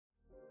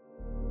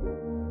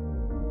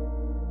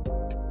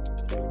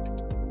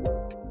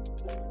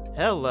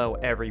Hello,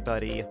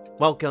 everybody.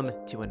 Welcome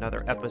to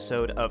another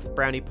episode of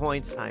Brownie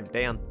Points. I'm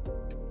Dan,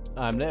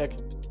 I'm Nick,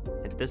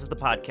 and this is the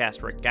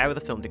podcast where a guy with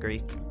a film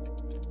degree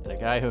and a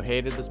guy who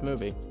hated this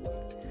movie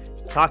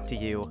talk to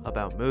you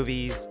about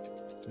movies.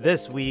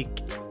 This week,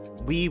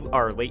 we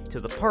are late to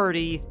the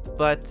party,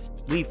 but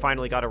we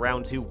finally got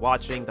around to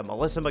watching the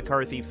Melissa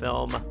McCarthy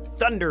film,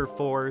 Thunder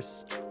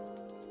Force.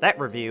 That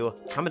review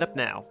coming up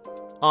now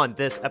on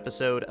this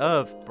episode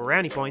of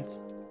Brownie Points.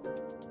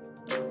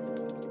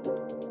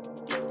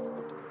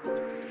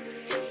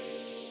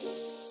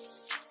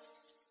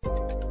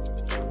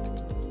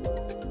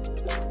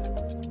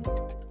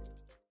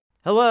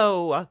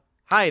 Hello.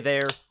 Hi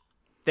there.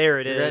 There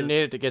it is. You're gonna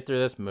need it to get through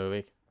this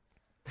movie.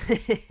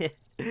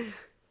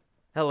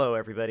 Hello,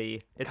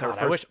 everybody. It's our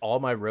first... I wish all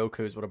my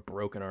Rokus would have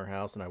broken our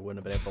house and I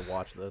wouldn't have been able to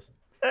watch this.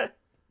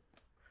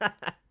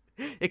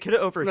 It could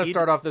have I'm overheated. gonna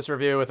start off this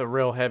review with a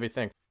real heavy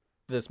thing.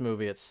 This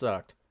movie, it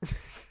sucked.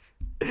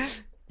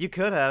 You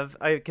could have,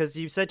 because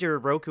you said your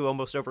Roku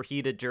almost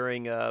overheated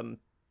during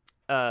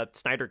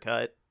Snyder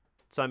Cut.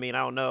 So I mean, I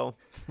don't know.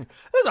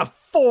 This is a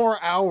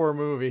 4-hour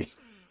movie.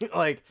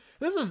 Like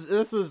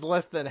this was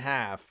less than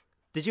half.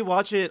 Did you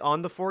watch it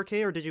on the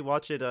 4K or did you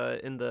watch it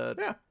in the?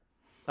 Yeah.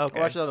 Okay.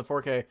 I watched it on the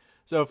 4K.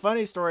 So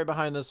funny story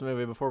behind this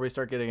movie before we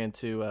start getting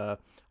into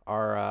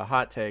our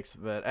hot takes.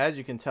 But as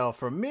you can tell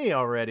from me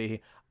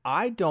already,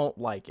 I don't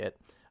like it.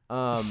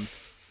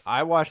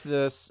 I watched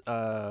this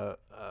coming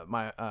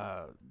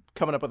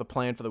up with a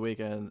plan for the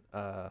weekend.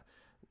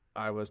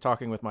 I was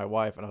talking with my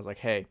wife and I was like,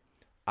 hey,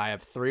 I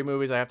have 3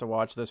 movies I have to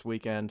watch this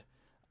weekend.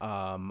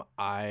 I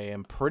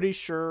am pretty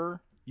sure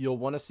you'll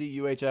want to see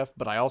UHF,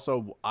 but I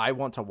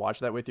want to watch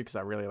that with you because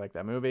I really like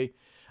that movie.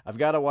 I've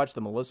got to watch the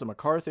Melissa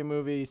McCarthy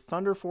movie,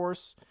 Thunder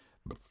Force,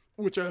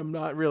 which I'm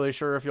not really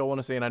sure if you'll want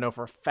to see, and I know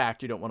for a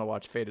fact you don't want to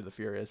watch Fate of the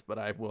Furious, but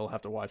I will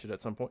have to watch it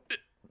at some point.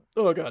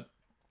 Oh, God.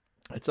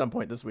 At some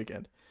point this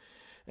weekend.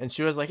 And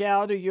she was like, yeah,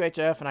 I'll do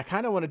UHF, and I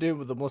kind of want to do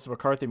with the Melissa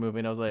McCarthy movie,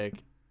 and I was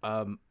like,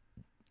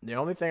 the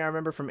only thing I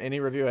remember from any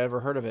review I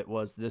ever heard of it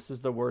was this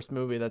is the worst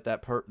movie that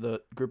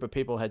the group of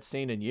people had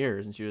seen in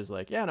years. And she was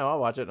like, yeah, no, I'll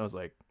watch it. And I was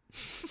like,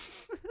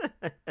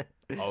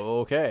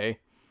 okay.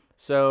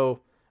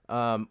 So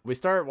we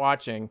started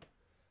watching.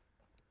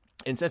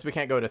 And since we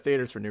can't go to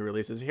theaters for new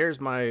releases, here's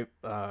my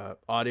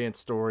audience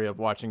story of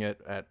watching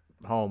it at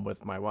home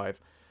with my wife.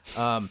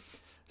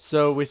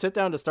 So we sit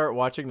down to start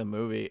watching the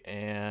movie.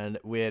 And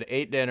we had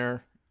ate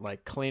dinner,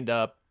 like cleaned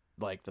up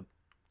like the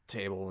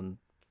table and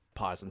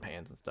pots and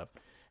pans and stuff.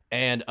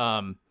 And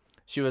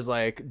she was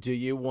like, do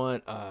you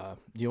want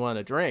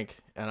a drink?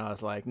 And I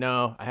was like,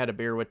 no, I had a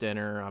beer with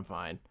dinner. I'm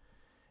fine.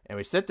 And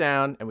we sit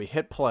down and we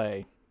hit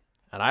play.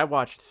 And I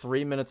watched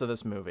 3 minutes of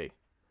this movie.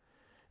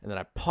 And then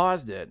I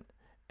paused it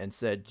and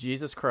said,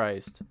 Jesus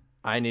Christ,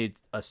 I need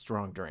a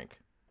strong drink.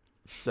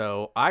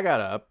 So I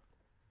got up,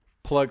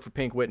 plugged for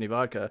Pink Whitney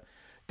vodka,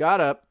 got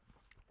up.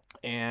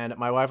 And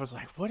my wife was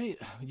like,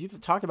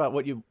 you've talked about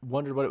what you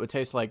wondered what it would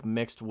taste like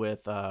mixed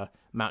with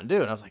Mountain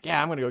Dew. And I was like,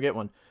 yeah, I'm going to go get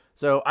one.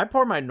 So I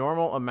pour my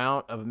normal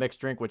amount of mixed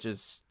drink, which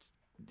is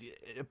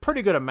a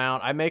pretty good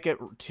amount. I make it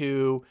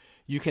to,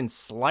 you can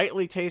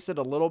slightly taste it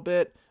a little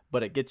bit,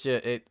 but it gets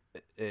you,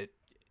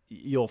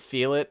 you'll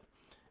feel it.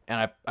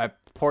 And I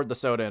poured the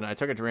soda in, I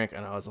took a drink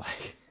and I was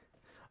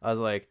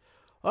like,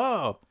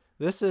 oh,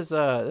 this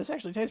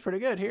actually tastes pretty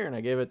good here. And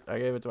I gave it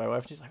to my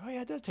wife and she's like, oh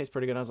yeah, it does taste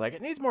pretty good. And I was like,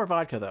 it needs more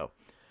vodka though.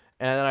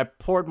 And then I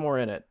poured more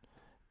in it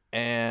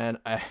and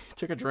I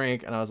took a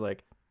drink and I was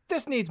like,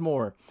 this needs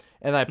more.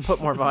 And I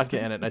put more vodka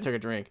in it and I took a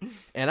drink.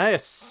 And I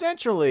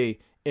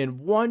essentially,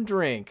 in one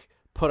drink,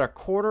 put a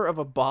quarter of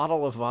a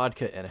bottle of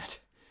vodka in it.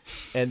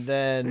 And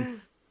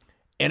then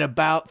in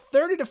about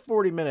 30 to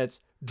 40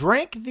 minutes,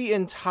 drank the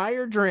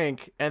entire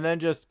drink and then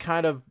just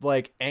kind of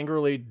like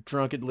angrily,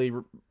 drunkenly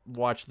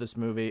watched this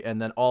movie.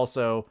 And then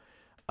also,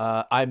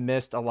 I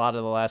missed a lot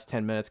of the last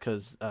 10 minutes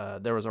because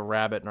there was a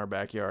rabbit in our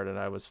backyard and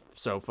I was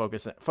so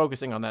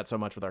focusing on that so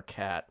much with our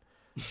cat.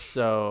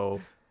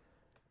 So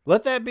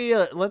let that be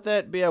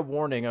a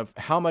warning of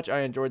how much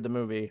I enjoyed the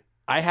movie.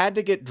 I had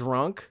to get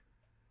drunk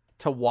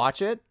to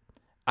watch it.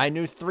 I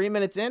knew 3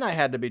 minutes in I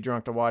had to be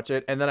drunk to watch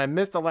it, and then I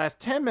missed the last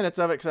 10 minutes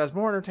of it because I was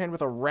more entertained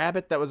with a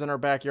rabbit that was in our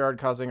backyard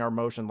causing our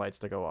motion lights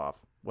to go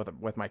off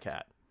with my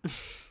cat.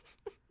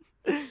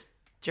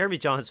 Jeremy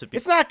Jahns would be...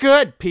 It's not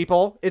good,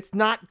 people. It's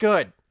not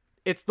good.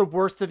 It's the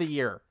worst of the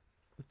year.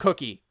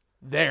 Cookie.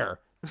 There.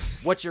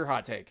 What's your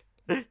hot take?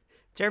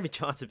 Jeremy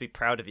Jahns would be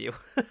proud of you.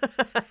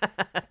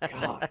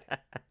 God.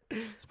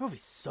 This movie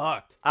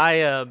sucked.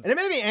 And it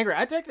made me angry.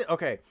 I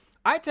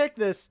take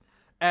this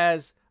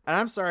as, and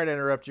I'm sorry to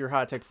interrupt your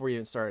hot take before you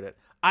even started it.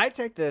 I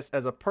take this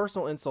as a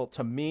personal insult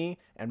to me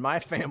and my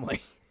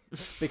family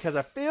because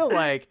I feel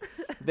like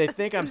they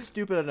think I'm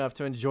stupid enough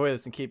to enjoy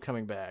this and keep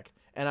coming back.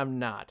 And I'm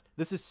not.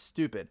 This is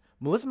stupid.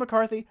 Melissa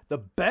McCarthy, the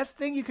best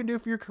thing you can do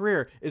for your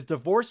career is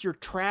divorce your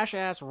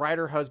trash-ass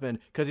writer husband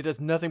because he does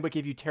nothing but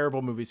give you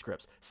terrible movie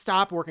scripts.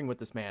 Stop working with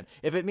this man.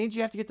 If it means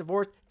you have to get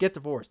divorced, get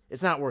divorced.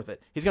 It's not worth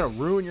it. He's going to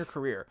ruin your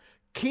career.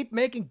 Keep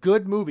making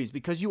good movies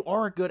because you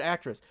are a good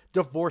actress.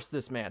 Divorce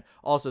this man.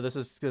 Also, this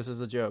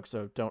is a joke,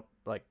 so don't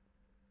like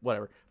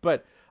whatever.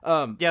 But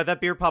yeah,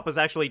 that beer pop was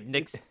actually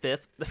Nick's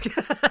fifth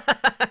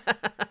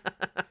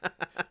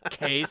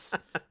case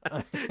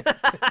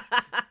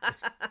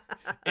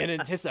in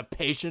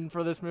anticipation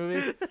for this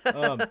movie.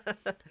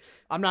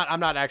 I'm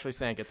not actually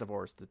saying get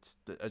divorced. It's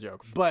a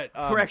joke. But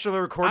we're actually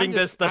recording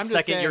this the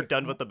second you're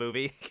done with the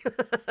movie.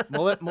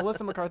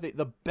 Melissa McCarthy,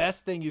 the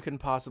best thing you can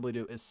possibly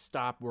do is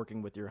stop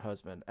working with your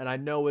husband. And I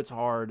know it's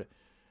hard,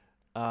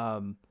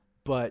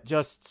 but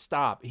just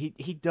stop.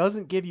 He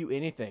doesn't give you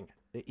anything.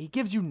 He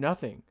gives you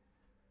nothing.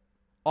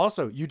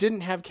 Also, you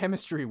didn't have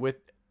chemistry with...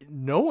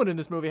 No one in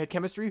this movie had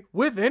chemistry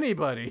with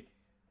anybody.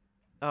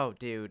 Oh,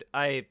 dude.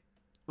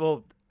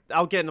 Well,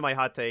 I'll get into my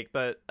hot take,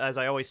 but as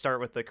I always start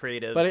with the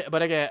creatives.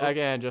 But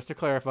again, just to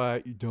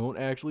clarify, you don't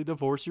actually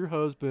divorce your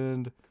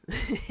husband.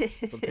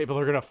 People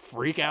are gonna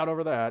freak out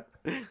over that.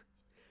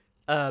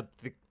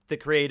 The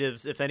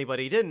creatives, if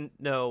anybody didn't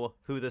know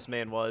who this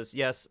man was,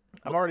 yes.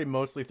 I'm already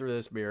mostly through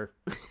this beer.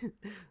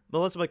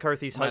 Melissa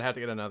McCarthy's might have to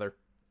get another.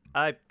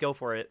 I go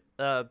for it.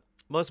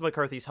 Melissa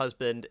McCarthy's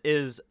husband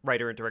is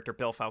writer and director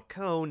Bill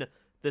Falcone.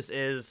 This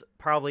is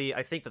probably,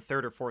 I think, the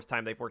third or fourth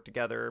time they've worked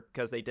together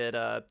because they did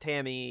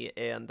Tammy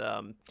and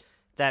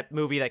that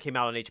movie that came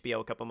out on HBO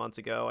a couple months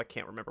ago. I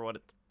can't remember what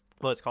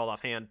it's called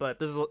offhand,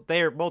 but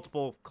they are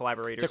multiple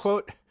collaborators.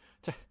 To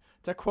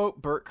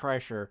quote Bert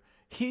Kreischer,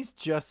 he's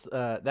just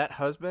that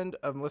husband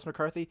of Melissa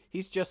McCarthy.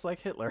 He's just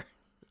like Hitler.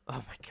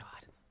 Oh my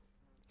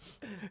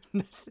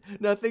god!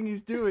 Nothing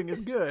he's doing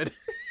is good.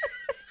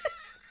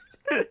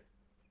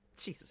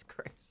 Jesus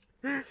Christ.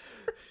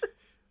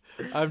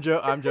 I'm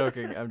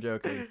joking.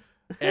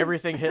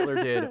 Everything Hitler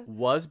did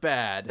was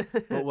bad,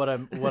 but what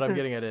I'm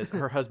getting at is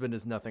her husband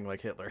is nothing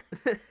like Hitler.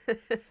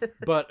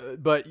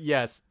 But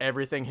yes,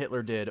 everything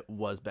Hitler did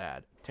was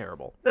bad.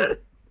 Terrible.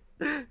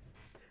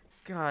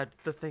 God,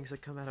 the things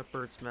that come out of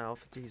Bert's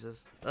mouth.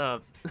 Jesus.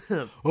 100%.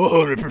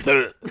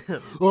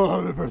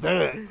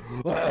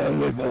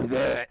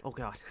 100%. Oh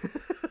god.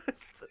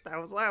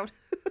 That was loud.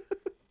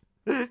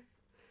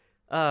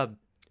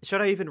 Should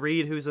I even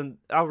read who's in...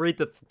 I'll read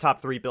the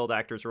top 3 Billed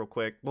actors real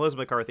quick. Melissa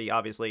McCarthy,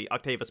 obviously.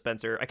 Octavia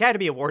Spencer,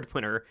 Academy Award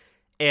winner,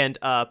 and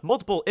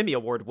multiple Emmy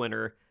Award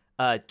winner,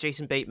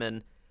 Jason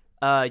Bateman.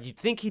 You'd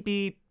think he'd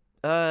be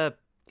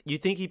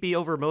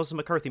over Melissa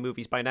McCarthy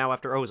movies by now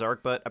after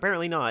Ozark, but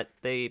apparently not.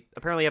 They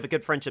apparently have a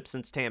good friendship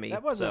since Tammy.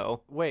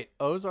 Wait,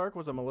 Ozark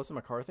was a Melissa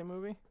McCarthy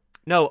movie?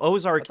 No,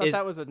 Ozark I thought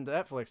that was a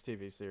Netflix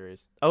TV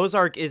series.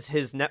 Ozark is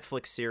his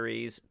Netflix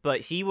series,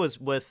 but he was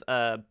with...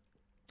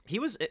 He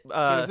was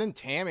in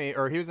Tammy,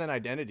 or he was in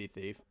Identity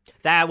Thief.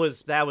 That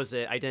was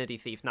it. Identity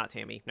Thief, not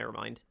Tammy. Never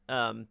mind.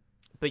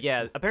 But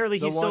yeah, apparently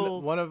he's still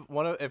one of.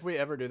 If we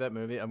ever do that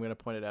movie, I'm gonna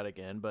point it out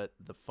again. But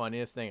the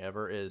funniest thing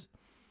ever is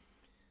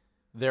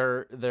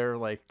they're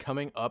like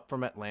coming up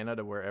from Atlanta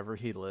to wherever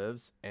he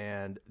lives,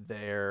 and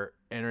they're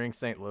entering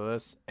St.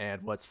 Louis.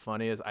 And what's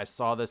funny is I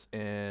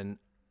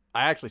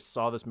actually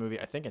saw this movie,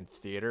 I think in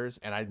theaters,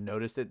 and I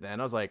noticed it then.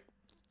 I was like,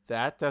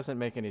 that doesn't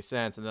make any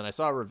sense. And then I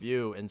saw a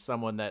review in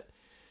someone that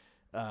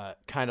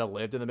kind of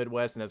lived in the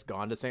Midwest and has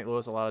gone to St.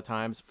 Louis a lot of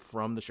times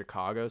from the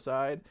Chicago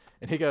side.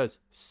 And he goes,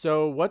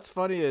 so what's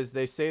funny is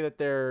they say that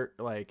they're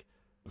like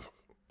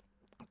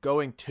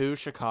going to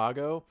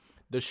Chicago.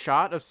 The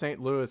shot of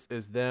St. Louis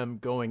is them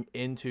going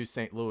into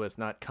St. Louis,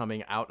 not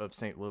coming out of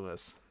St.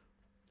 Louis.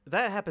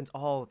 That happens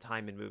all the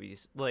time in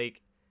movies.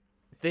 Like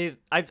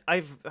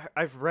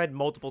I've read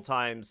multiple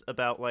times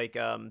about like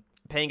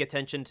paying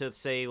attention to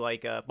say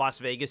like Las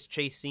Vegas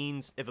chase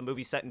scenes if a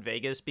movie's set in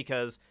Vegas,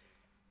 because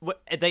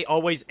they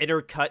always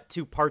intercut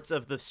to parts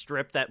of the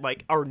strip that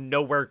like are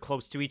nowhere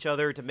close to each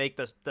other to make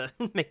the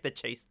make the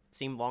chase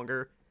seem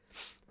longer.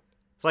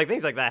 So like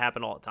things like that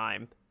happen all the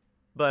time.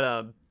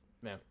 But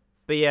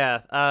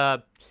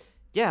yeah,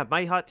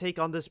 my hot take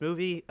on this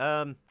movie,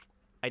 I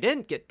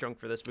didn't get drunk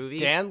for this movie.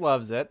 Dan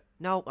loves it.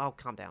 No, oh,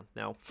 calm down.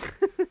 No.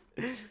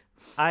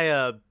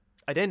 I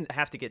didn't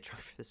have to get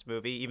drunk for this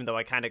movie, even though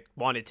I kind of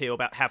wanted to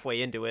about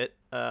halfway into it.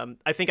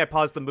 I think I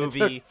paused the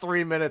movie. It took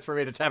 3 minutes for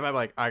me to tap. I'm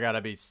like, I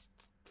gotta be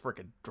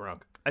freaking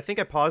drunk. I think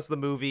I paused the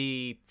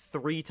movie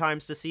 3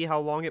 times to see how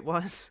long it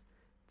was,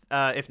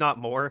 if not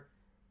more.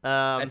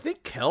 I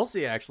think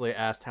Kelsey actually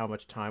asked how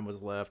much time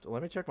was left.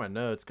 Let me check my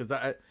notes, because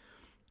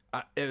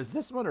it was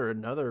this one or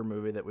another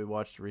movie that we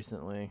watched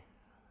recently.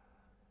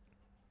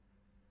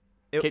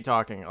 Keep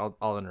talking.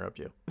 I'll interrupt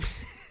you.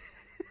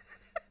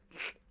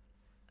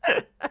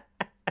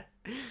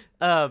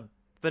 But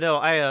no,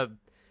 I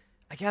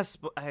guess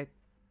I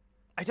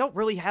don't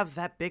really have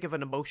that big of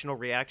an emotional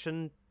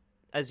reaction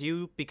as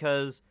you,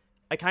 because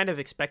I kind of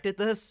expected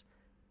this,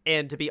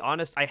 and to be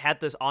honest, I had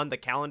this on the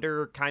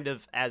calendar kind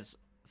of as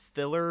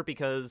filler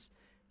because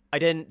I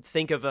didn't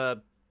think of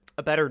a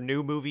better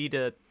new movie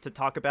to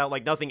talk about.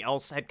 Like nothing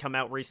else had come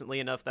out recently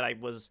enough that I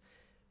was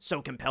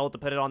so compelled to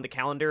put it on the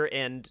calendar,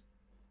 and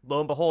lo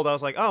and behold, I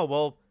was like, oh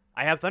well,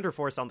 I have Thunder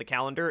Force on the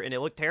calendar, and it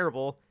looked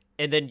terrible.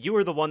 And then you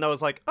were the one that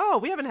was like, oh,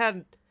 we haven't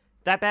had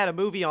that bad a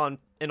movie on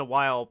in a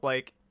while.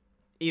 Like,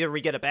 either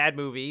we get a bad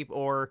movie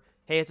or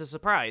hey, it's a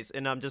surprise.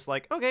 And I'm just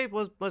like, okay,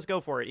 well, let's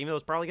go for it, even though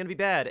it's probably going to be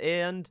bad.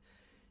 And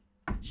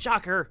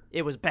shocker,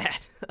 it was bad.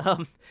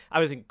 I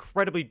was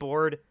incredibly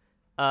bored.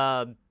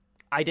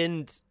 I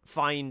didn't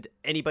find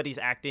anybody's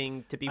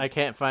acting to be... I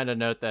can't find a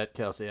note that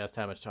Kelsey asked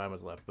how much time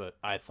was left, but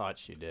I thought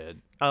she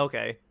did. Oh,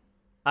 okay.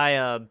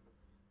 I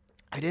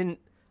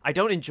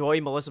don't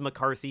enjoy Melissa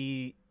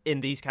McCarthy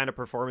in these kind of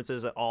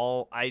performances at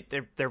all.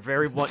 They're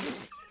very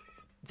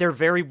they're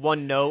very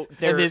one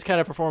note. In these kind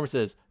of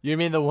performances, you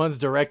mean the ones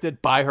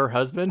directed by her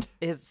husband?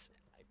 It's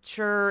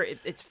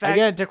fact.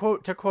 Again, to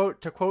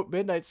quote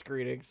Midnight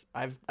Screenings.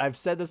 I've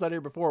said this on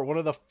here before. One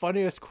of the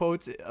funniest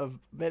quotes of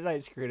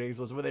Midnight Screenings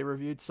was when they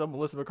reviewed some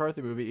Melissa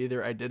McCarthy movie,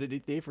 either Identity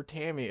Thief or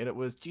Tammy, and it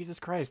was, Jesus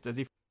Christ, does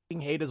he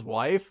f***ing hate his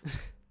wife?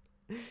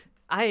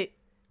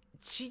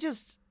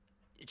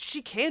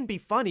 She can be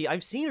funny.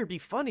 I've seen her be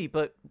funny,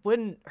 but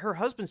when her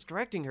husband's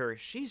directing her,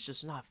 she's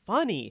just not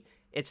funny.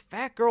 It's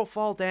fat girl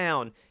fall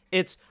down.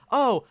 It's,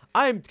 oh,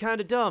 I'm kind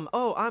of dumb.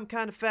 Oh, I'm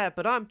kind of fat,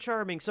 but I'm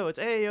charming, so it's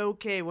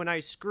A-okay when I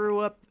screw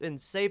up and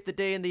save the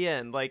day in the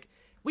end. Like,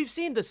 we've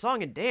seen this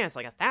song and dance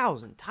like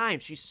 1,000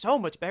 times. She's so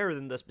much better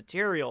than this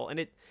material,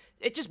 and it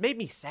just made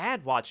me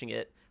sad watching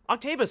it.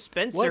 Octavia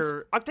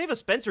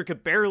Spencer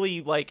could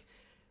barely, like,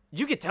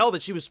 you could tell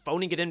that she was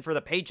phoning it in for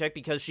the paycheck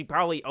because she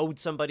probably owed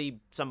somebody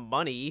some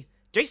money.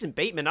 Jason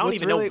Bateman, I don't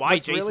even know why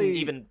Jason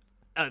even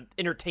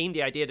entertained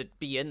the idea to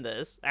be in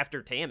this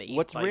after Tammy.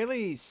 What's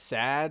really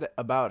sad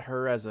about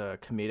her as a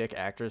comedic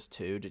actress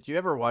too, did you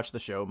ever watch the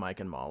show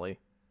Mike and Molly?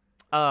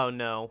 Oh,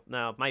 no,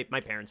 my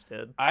parents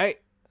did. I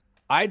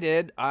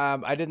did.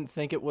 I didn't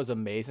think it was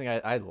amazing.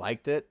 I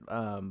liked it.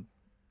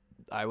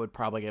 I would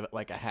probably give it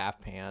like a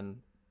half pan,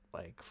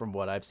 like from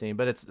what I've seen,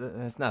 but it's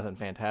nothing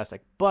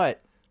fantastic.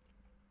 But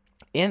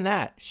in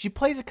that, she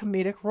plays a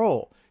comedic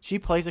role. She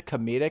plays a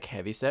comedic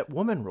heavyset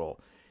woman role.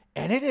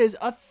 And it is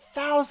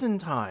 1,000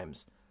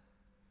 times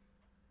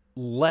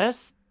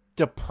less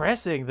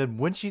depressing than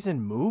when she's in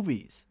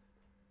movies.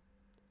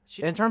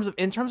 In terms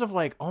of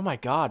like, oh my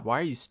God, why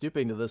are you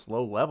stooping to this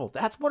low level?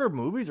 That's what her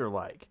movies are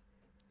like.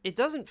 It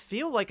doesn't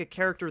feel like a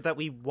character that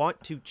we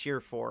want to cheer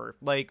for.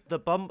 Like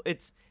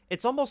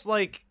it's almost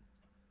like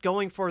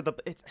going for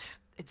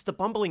it's the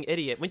bumbling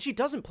idiot. When she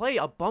doesn't play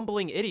a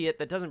bumbling idiot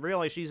that doesn't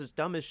realize she's as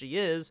dumb as she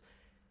is,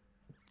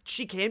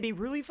 she can be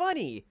really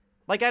funny.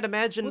 Like, I'd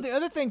imagine... Well, the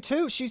other thing,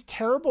 too, she's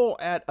terrible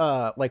at,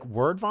 like,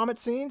 word vomit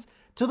scenes,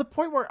 to the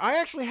point where I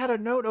actually had a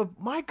note of,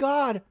 my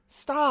God,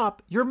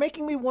 stop. You're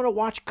making me want to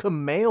watch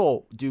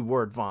Kumail do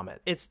word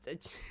vomit. It's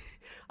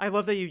I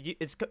love that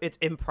it's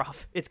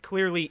improv. It's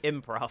clearly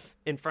improv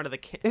in front of the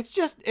camera. It's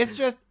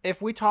just,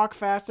 if we talk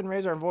fast and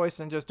raise our voice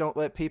and just don't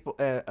let people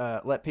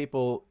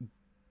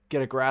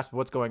get a grasp of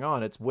what's going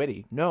on, it's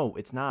witty. No,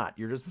 it's not.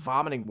 You're just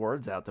vomiting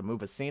words out to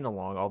move a scene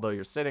along, although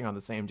you're sitting on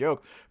the same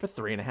joke for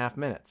 3.5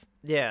 minutes.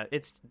 Yeah,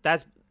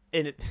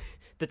 the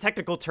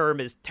technical term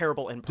is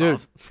terrible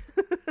improv.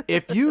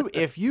 Dude,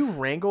 if you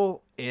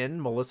wrangle in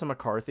Melissa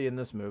McCarthy in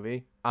this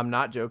movie, I'm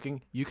not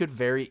joking, you could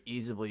very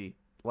easily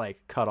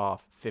like cut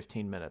off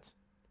 15 minutes.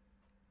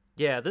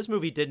 Yeah, this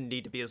movie didn't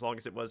need to be as long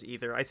as it was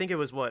either. I think it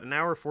was an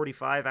hour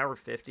 45, hour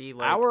 50,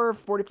 like hour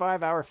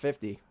 45, hour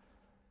 50.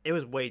 It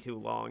was way too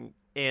long.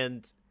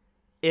 And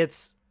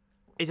it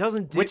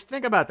doesn't do... Which,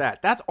 think about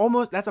that. That's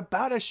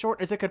about as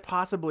short as it could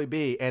possibly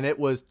be, and it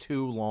was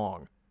too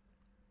long.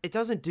 It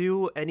doesn't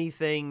do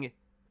anything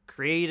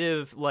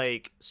creative,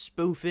 like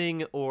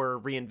spoofing or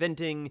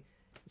reinventing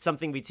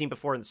something we'd seen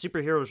before in the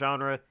superhero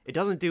genre. It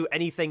doesn't do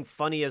anything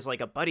funny as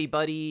like a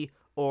buddy-buddy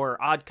or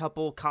odd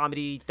couple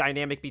comedy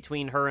dynamic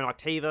between her and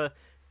Octavia.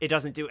 It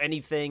doesn't do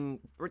anything...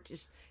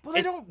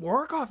 They don't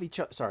work off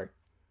each other. Sorry.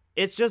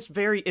 It's just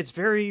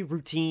very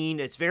routine.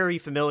 It's very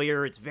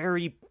familiar. It's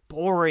very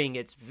boring.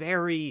 It's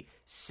very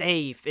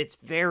safe. It's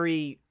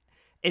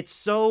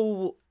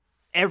so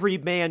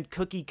everyman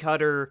cookie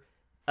cutter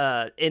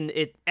in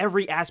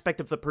every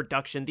aspect of the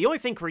production. The only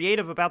thing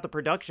creative about the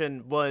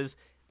production was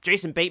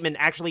Jason Bateman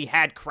actually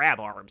had crab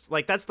arms.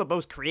 Like, that's the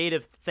most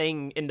creative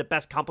thing and the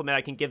best compliment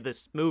I can give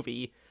this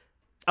movie.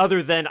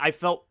 Other than I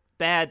felt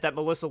bad that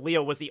Melissa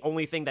Leo was the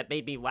only thing that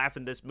made me laugh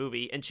in this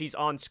movie, and she's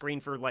on screen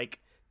for like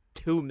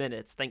 2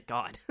 minutes, thank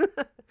God.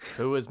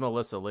 Who is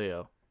Melissa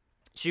Leo?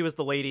 She was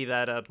the lady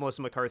that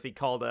Melissa McCarthy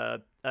called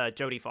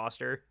Jodie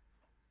Foster.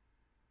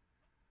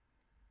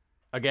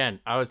 Again,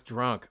 I was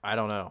drunk. I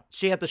don't know.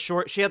 She had the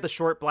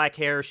short black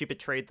hair. She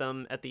betrayed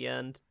them at the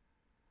end.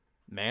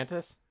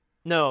 Mantis?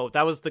 No,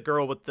 that was the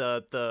girl with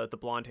the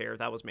blonde hair.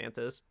 That was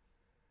Mantis.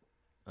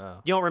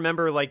 Oh. You don't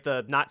remember like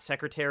the not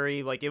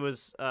secretary? Like it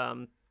was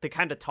the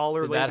kind of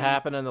taller lady. Did that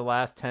happen in the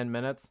last 10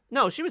 minutes?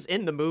 No, she was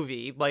in the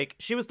movie. Like,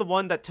 she was the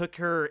one that took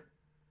her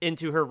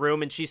into her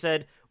room and she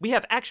said, "We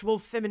have actual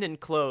feminine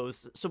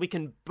clothes, so we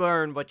can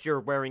burn what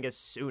you're wearing as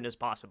soon as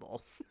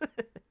possible."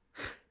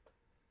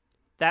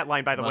 That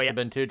line, by the way... Must have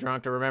been too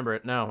drunk to remember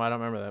it. No, I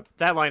don't remember that.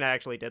 That line I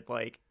actually did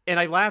like.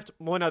 And I laughed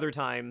one other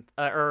time.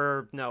 I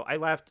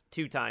laughed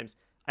 2 times.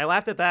 I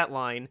laughed at that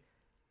line.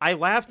 I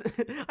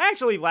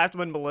actually laughed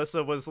when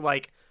Melissa was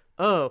like,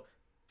 "Oh,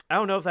 I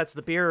don't know if that's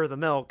the beer or the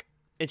milk.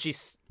 And she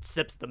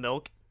sips the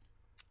milk.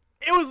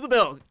 It was the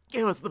milk.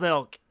 It was the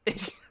milk.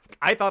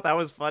 I thought that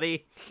was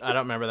funny. I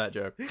don't remember that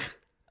joke.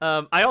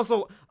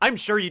 I'm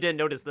sure you didn't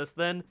notice this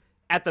then.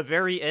 At the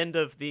very end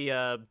of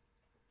the,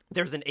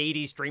 there's an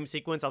 80s dream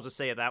sequence, I'll just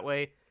say it that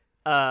way.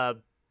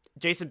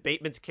 Jason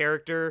Bateman's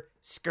character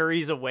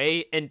scurries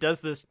away and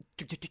does this,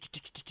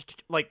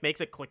 like,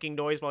 makes a clicking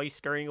noise while he's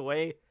scurrying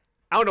away.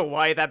 I don't know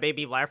why that made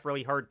me laugh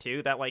really hard,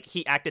 too, that, like,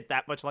 he acted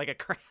that much like a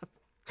crab.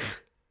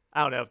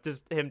 I don't know,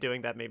 just him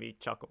doing that made me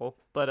chuckle.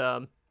 But,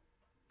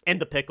 and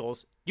the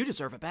pickles. You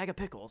deserve a bag of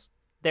pickles.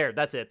 There,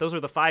 that's it. Those are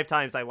the 5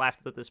 times I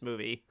laughed at this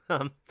movie.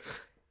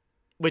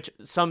 Which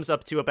sums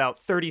up to about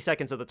 30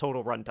 seconds of the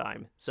total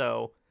runtime.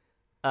 So,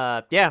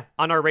 yeah,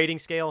 on our rating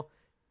scale,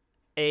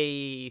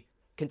 a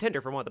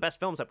contender for one of the best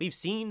films that we've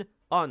seen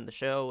on the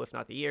show, if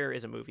not the year,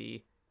 is a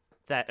movie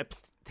that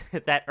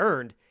that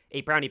earned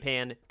a brownie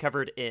pan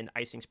covered in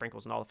icing,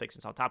 sprinkles, and all the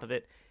fixings on top of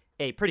it.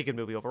 A pretty good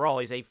movie overall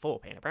is a full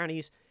pan of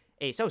brownies.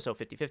 A so-so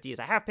 50-50 is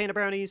a half pan of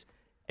brownies.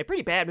 A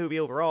pretty bad movie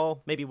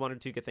overall, maybe 1 or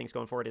 2 good things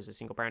going for it, is a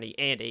single brownie.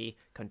 And a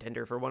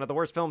contender for one of the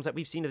worst films that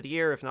we've seen of the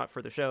year, if not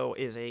for the show,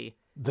 is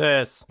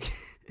this.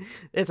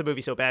 It's a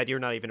movie so bad you're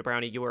not even a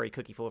brownie, you are a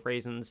cookie full of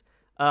raisins.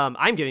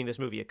 I'm giving this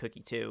movie a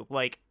cookie too.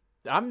 Like,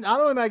 I'm not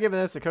only am I giving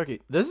this a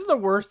cookie, this is the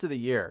worst of the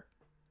year.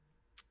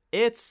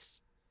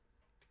 It's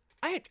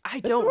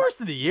It's the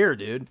worst of the year,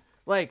 dude.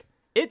 Like,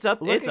 it's up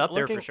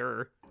there for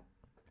sure.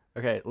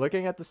 Okay,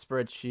 looking at the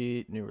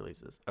spreadsheet, new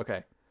releases.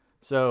 Okay.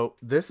 So,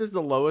 this is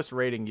the lowest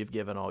rating you've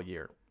given all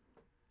year.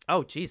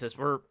 Oh, Jesus.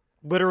 We're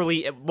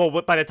literally,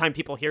 well, by the time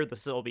people hear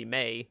this, it'll be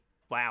May.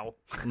 Wow.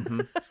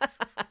 Mm-hmm.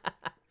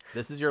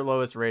 This is your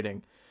lowest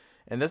rating.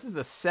 And this is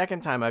the second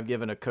time I've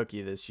given a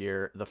cookie this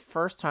year. The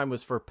first time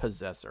was for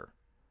Possessor.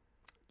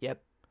 Yep,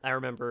 I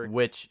remember.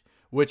 Which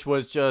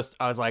was just,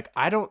 I was like,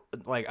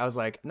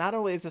 not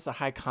only is this a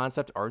high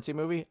concept artsy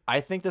movie,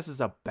 I think this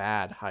is a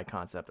bad high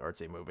concept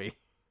artsy movie.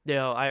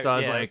 No, I was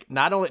like,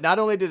 not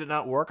only did it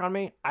not work on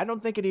me, I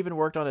don't think it even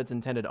worked on its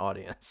intended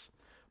audience.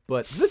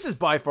 But this is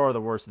by far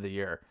the worst of the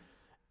year.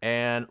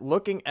 And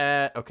looking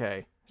at,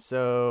 okay,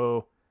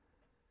 so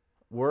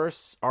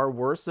our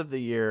worst of the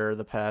year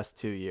the past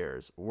 2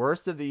 years.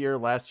 Worst of the year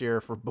last year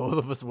for both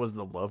of us was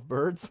The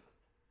Lovebirds.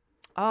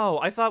 Oh,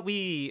 I thought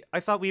we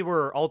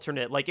were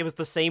alternate. Like, it was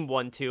the same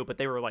one too, but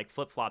they were like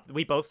flip-flopped.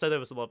 We both said it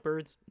was The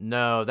Lovebirds?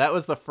 No, that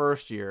was the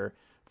first year.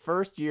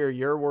 First year,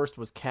 your worst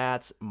was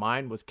Cats,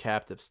 mine was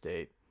Captive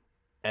State.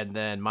 And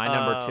then my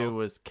number 2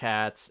 was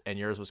Cats, and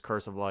yours was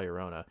Curse of La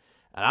Llorona.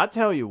 And I'll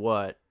tell you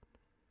what,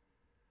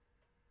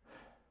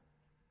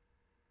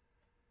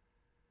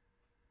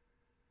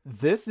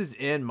 this is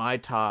in my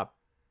top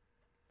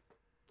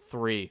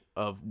 3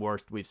 of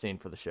worst we've seen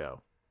for the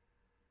show.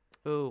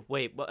 Oh,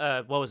 wait,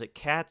 what was it?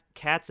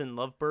 Cats and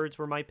Lovebirds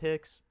were my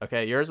picks?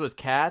 Okay, yours was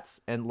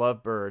Cats and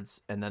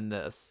Lovebirds, and then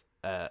this.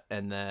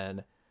 And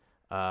then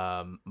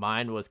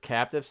mine was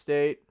Captive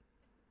State,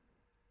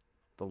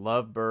 The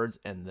Lovebirds,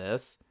 and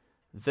this.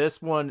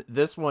 This one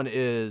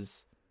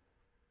is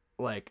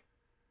like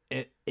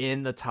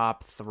in the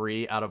top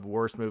 3 out of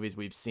worst movies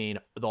we've seen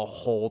the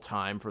whole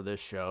time for this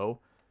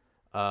show.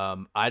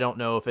 I don't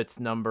know if it's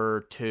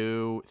number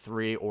 2,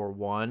 3, or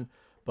 1,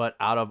 but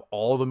out of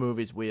all the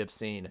movies we have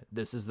seen,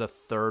 this is the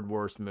 3rd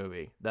worst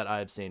movie that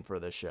I've seen for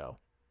this show.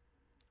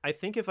 I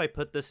think if I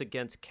put this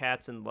against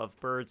Cats and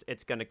Lovebirds,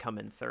 it's going to come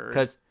in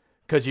 3rd.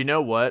 Because you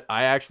know what?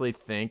 I actually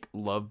think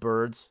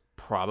Lovebirds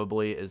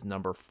probably is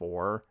number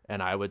 4,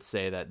 and I would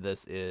say that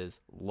this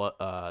is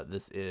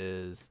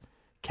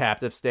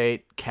Captive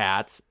State,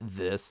 Cats,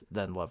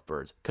 then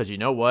Lovebirds. Because you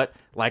know what?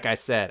 Like I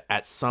said,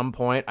 at some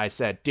point I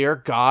said, dear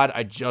God,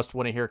 I just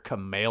want to hear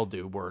Kumail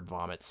do word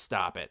vomit.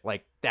 Stop it.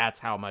 Like, that's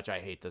how much I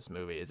hate this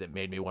movie, is it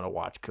made me want to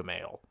watch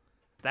Kumail.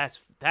 That's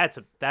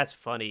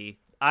funny.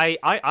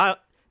 I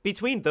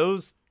between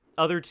those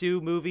other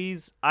 2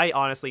 movies, I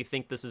honestly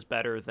think this is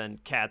better than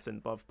Cats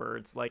and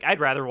Lovebirds. Like,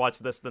 I'd rather watch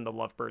this than The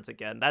Lovebirds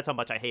again. That's how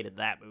much I hated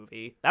that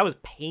movie. That was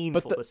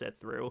painful to sit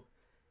through.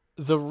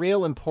 The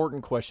real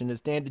important question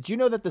is, Dan, did you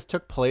know that this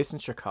took place in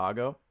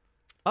Chicago?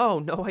 Oh,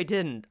 no, I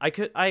didn't.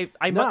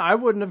 I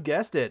wouldn't have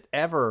guessed it.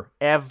 Ever.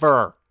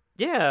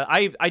 Yeah,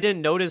 I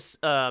didn't notice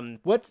I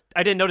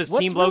didn't notice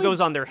team logos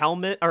on their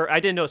helmet, or I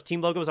didn't notice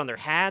team logos on their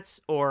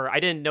hats, or I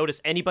didn't notice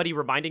anybody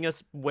reminding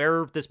us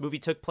where this movie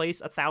took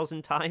place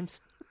 1,000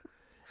 times.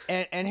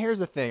 And here's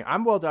the thing.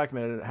 I'm well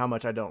documented how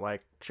much I don't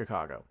like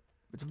Chicago.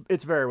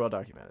 It's very well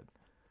documented.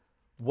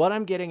 What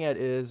I'm getting at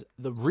is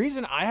the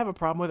reason I have a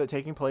problem with it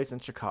taking place in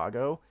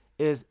Chicago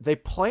is they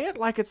play it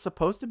like it's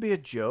supposed to be a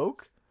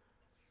joke,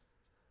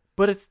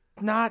 but it's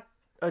not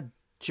a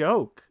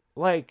joke.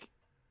 Like,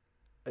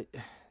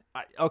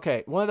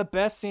 okay, one of the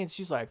best scenes,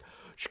 she's like,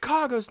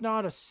 Chicago's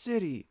not a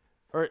city,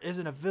 or it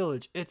isn't a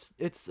village. It's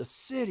a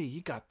city.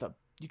 You got the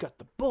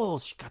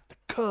Bulls, you got the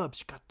Cubs,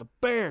 you got the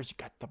Bears, you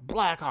got the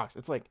Blackhawks.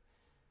 It's like,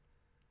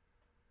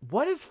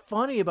 what is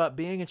funny about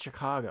being in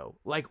Chicago?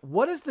 Like,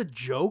 what is the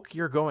joke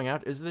you're going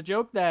out? Is the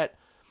joke that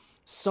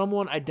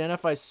someone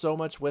identifies so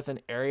much with an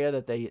area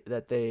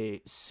that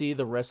they see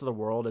the rest of the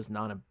world as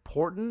not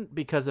important,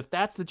 because if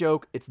that's the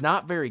joke, it's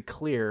not very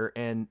clear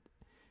and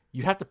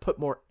you have to put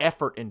more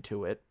effort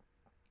into it.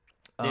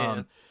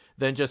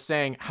 Than just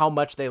saying how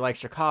much they like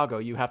Chicago.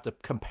 You have to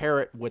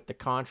compare it with the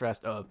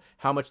contrast of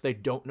how much they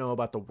don't know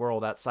about the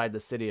world outside the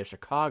city of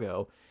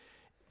Chicago.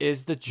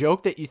 Is the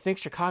joke that you think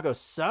Chicago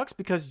sucks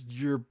because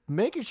you're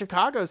making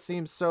Chicago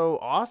seem so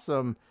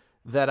awesome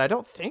that I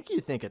don't think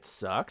you think it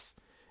sucks?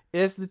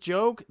 Is the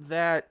joke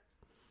that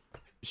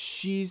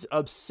she's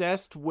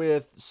obsessed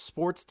with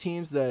sports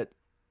teams that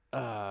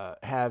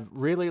have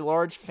really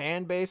large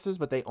fan bases,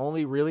 but they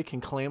only really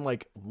can claim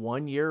like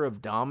 1 year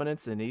of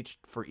dominance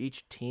for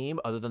each team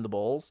other than the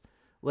Bulls?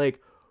 Like,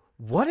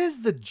 what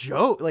is the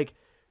joke? Like,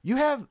 you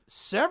have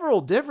several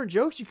different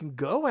jokes you can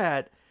go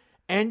at,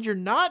 and you're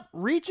not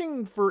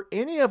reaching for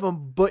any of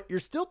them, but you're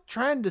still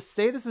trying to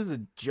say this is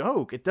a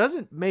joke. It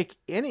doesn't make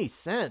any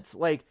sense.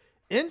 Like,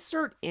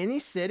 insert any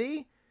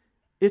city,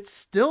 it's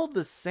still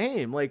the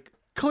same. Like,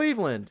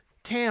 Cleveland,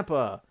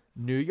 Tampa,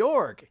 New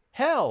York.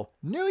 Hell,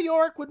 New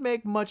York would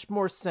make much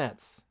more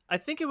sense. I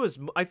think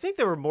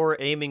they were more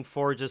aiming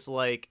for just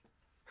like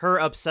her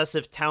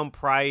obsessive town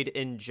pride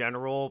in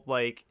general,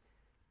 like,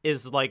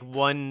 is like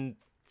one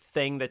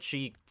thing that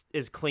she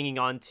is clinging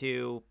on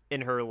to in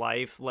her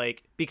life,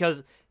 like,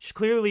 because she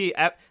clearly,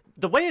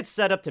 the way it's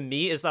set up to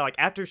me is that, like,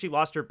 after she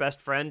lost her best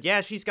friend, yeah,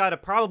 she's got a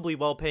probably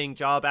well-paying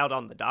job out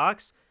on the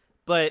docks,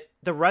 but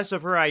the rest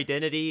of her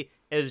identity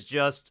is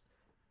just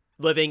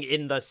living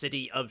in the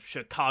city of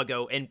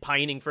Chicago and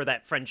pining for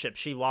that friendship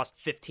she lost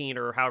 15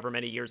 or however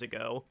many years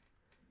ago.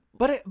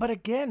 But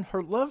again,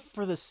 her love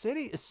for the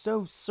city is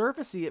so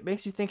surfacey, it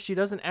makes you think she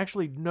doesn't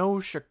actually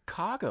know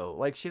Chicago.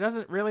 Like, she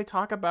doesn't really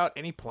talk about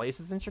any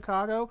places in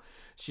Chicago.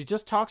 She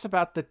just talks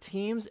about the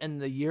teams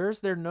and the years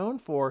they're known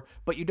for,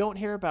 but you don't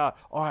hear about,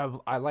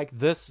 oh, I like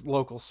this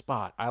local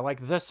spot. I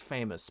like this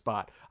famous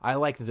spot. I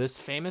like this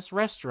famous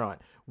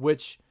restaurant,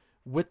 which,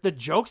 with the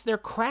jokes they're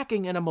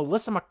cracking in a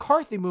Melissa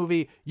McCarthy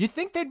movie, you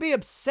think they'd be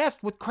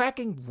obsessed with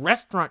cracking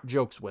restaurant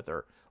jokes with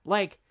her.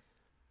 Like,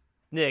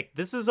 Nick,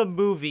 this is a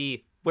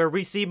movie where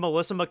we see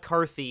Melissa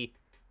McCarthy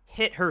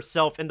hit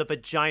herself in the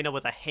vagina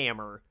with a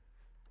hammer.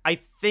 I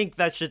think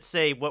that should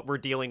say what we're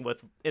dealing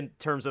with in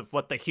terms of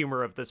what the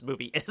humor of this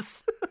movie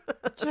is.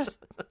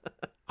 just,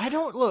 I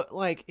don't look,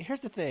 like, here's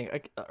the thing,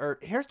 or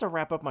here's to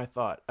wrap up my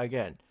thought.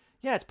 Again,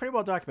 yeah, it's pretty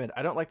well documented.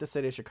 I don't like the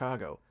city of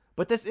Chicago.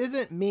 But this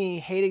isn't me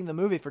hating the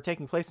movie for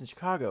taking place in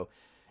Chicago.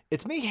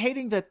 It's me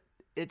hating that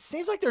it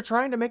seems like they're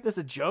trying to make this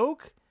a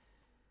joke,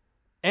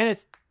 and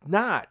it's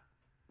not.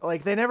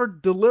 Like, they never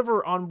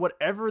deliver on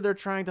whatever they're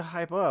trying to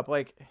hype up.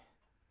 Like,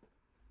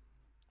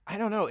 I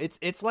don't know.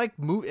 It's like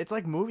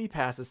Movie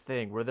Pass's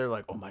thing where they're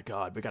like, oh my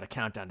God, we got a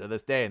countdown to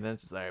this day, and then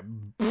it's just like,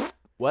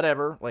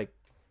 whatever. Like,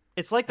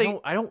 it's like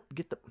I don't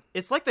get the.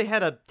 It's like they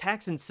had a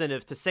tax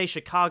incentive to say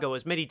Chicago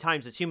as many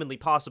times as humanly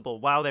possible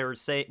while they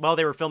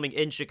were filming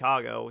in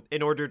Chicago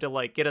in order to,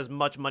 like, get as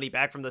much money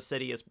back from the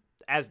city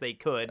as they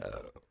could.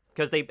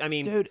 Because they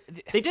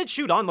did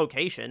shoot on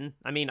location.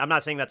 I mean, I'm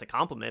not saying that's a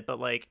compliment, but,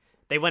 like,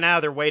 they went out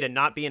of their way to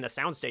not be in a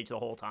soundstage the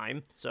whole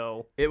time.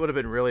 So it would have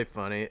been really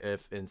funny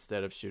if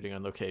instead of shooting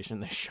on location,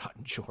 they shot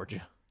in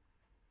Georgia.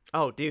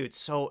 Oh, dude,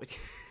 so.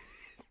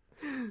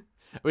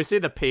 We see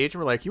the page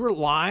and we're like, you were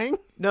lying?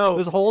 No.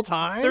 This whole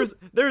time?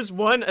 There's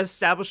one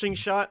establishing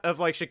shot of,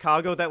 like,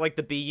 Chicago that, like,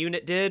 the B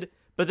Unit did,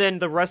 but then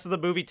the rest of the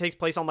movie takes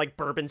place on, like,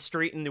 Bourbon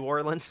Street in New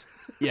Orleans.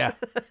 Yeah.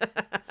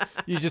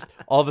 You just,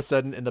 all of a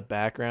sudden in the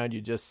background, you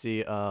just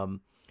see, not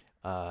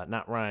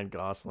Ryan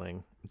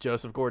Gosling,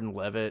 Joseph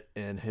Gordon-Levitt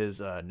in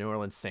his New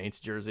Orleans Saints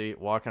jersey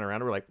walking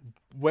around. We're like,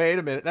 wait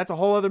a minute, that's a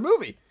whole other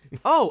movie.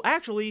 Oh,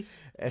 actually,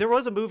 there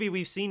was a movie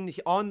we've seen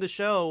on the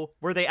show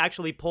where they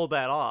actually pulled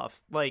that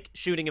off, like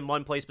shooting in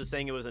one place but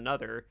saying it was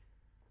another.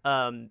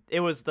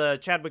 It was the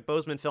Chadwick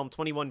Boseman film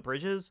 21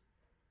 Bridges.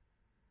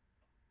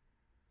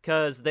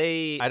 Because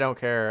I don't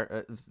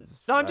care.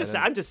 No, I'm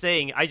just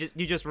saying.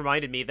 You just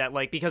reminded me that,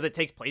 like, because it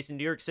takes place in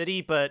New York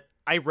City, but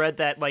I read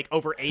that, like,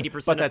 over 80%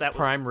 of that But that's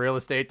prime real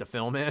estate to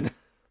film in.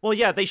 Well,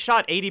 yeah, they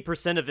shot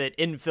 80% of it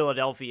in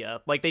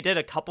Philadelphia. Like, they did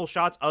a couple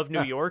shots of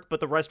New York,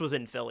 but the rest was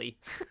in Philly.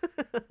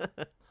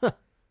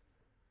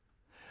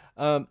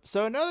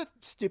 So another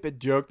stupid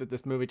joke that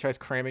this movie tries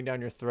cramming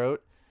down your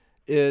throat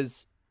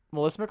is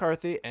Melissa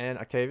McCarthy and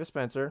Octavia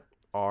Spencer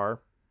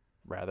are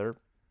rather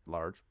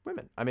large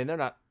women. I mean, they're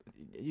not,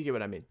 you get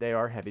what I mean. They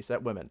are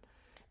heavyset women.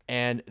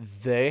 And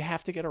they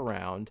have to get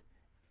around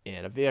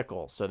in a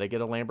vehicle. So they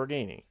get a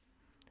Lamborghini.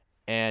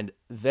 And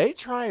they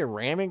try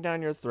ramming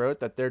down your throat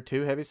that they're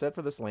too heavyset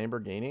for this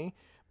Lamborghini.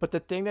 But the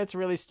thing that's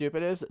really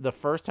stupid is the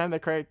first time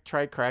they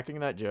try cracking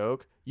that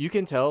joke, you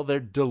can tell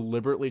they're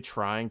deliberately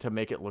trying to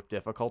make it look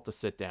difficult to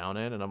sit down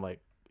in. And I'm like,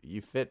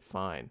 you fit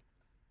fine.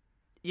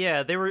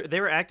 Yeah, they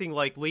were acting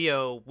like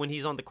Leo when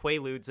he's on the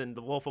Quaaludes in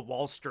The Wolf of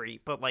Wall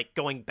Street, but, like,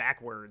 going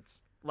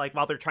backwards, like,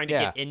 while they're trying to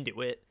get into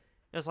it.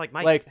 It was like,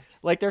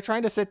 like they're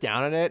trying to sit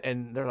down in it,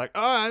 and they're like,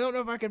 oh, I don't know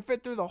if I can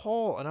fit through the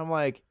hole. And I'm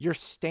like, you're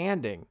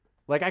standing.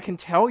 Like, I can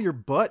tell your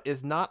butt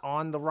is not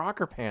on the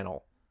rocker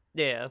panel.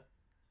 Yeah.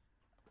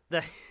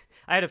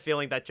 I had a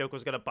feeling that joke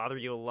was going to bother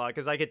you a lot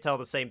because I could tell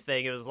the same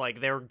thing. It was like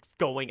they're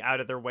going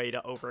out of their way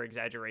to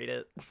over-exaggerate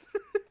it.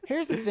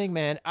 Here's the thing,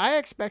 man. I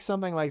expect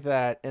something like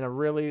that in a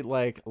really,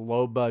 like,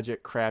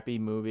 low-budget, crappy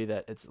movie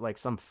that it's, like,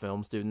 some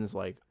film student's,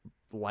 like,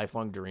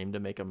 lifelong dream to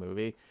make a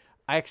movie.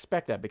 I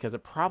expect that because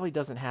it probably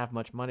doesn't have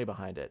much money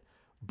behind it.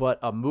 But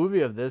a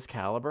movie of this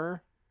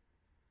caliber,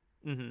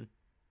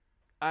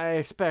 I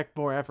expect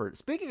more effort.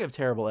 Speaking of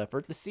terrible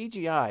effort, the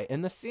CGI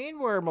in the scene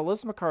where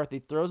Melissa McCarthy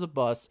throws a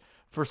bus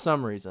for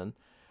some reason.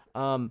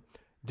 I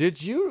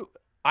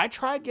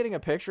tried getting a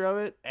picture of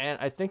it, and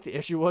I think the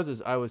issue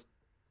is I was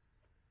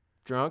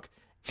drunk,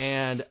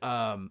 and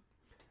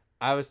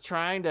I was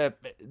trying to,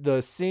 the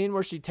scene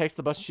where she takes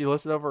the bus, she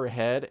lifts it over her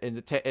head,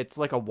 and it's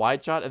like a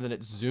wide shot, and then it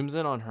zooms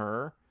in on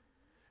her.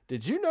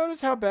 Did you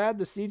notice how bad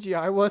the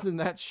CGI was in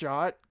that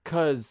shot?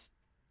 Because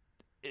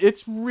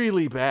it's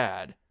really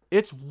bad.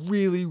 It's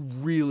really,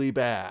 really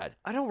bad.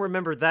 I don't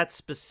remember that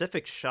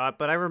specific shot,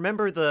 but I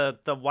remember the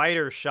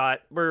wider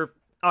shot where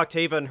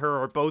Octava and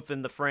her are both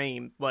in the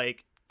frame.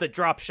 Like, the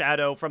drop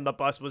shadow from the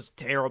bus was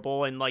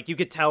terrible, and, like, you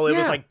could tell it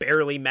was, like,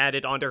 barely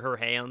matted onto her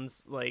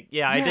hands. Like,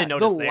 I did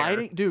notice the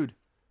lighting, dude,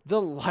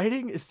 the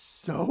lighting is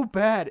so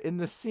bad in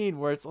the scene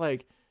where it's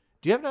like,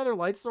 do you have another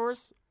light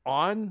source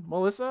on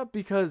Melissa?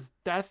 Because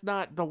that's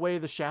not the way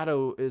the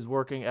shadow is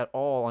working at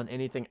all on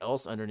anything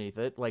else underneath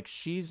it. Like,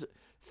 she's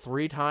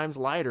 3 times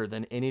lighter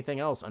than anything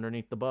else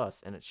underneath the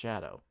bus and its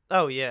shadow.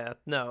 Oh yeah,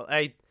 no,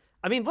 I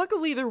mean,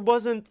 luckily there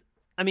wasn't,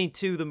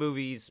 to the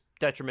movie's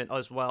detriment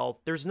as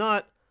well, there's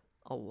not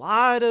a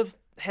lot of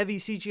heavy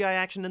CGI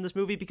action in this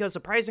movie because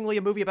surprisingly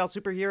a movie about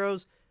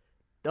superheroes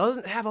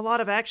doesn't have a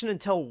lot of action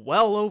until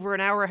well over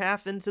an hour and a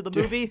half into the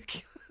movie.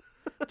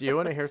 Do you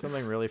want to hear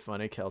something really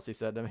funny Kelsey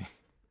said to me?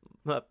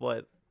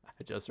 What?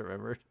 I just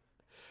remembered.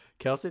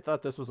 Kelsey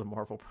thought this was a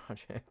Marvel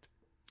project.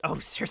 Oh,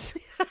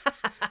 seriously?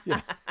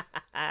 Yeah.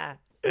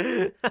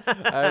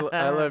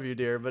 I love you,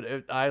 dear,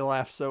 but I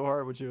laughed so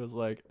hard when she was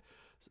like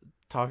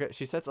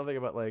she said something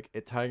about like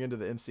it tying into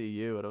the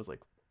MCU, and I was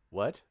like,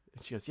 what?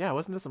 And she goes, yeah,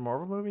 wasn't this a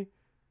Marvel movie?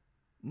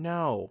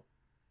 No.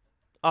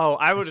 Oh,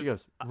 I would. She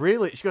goes,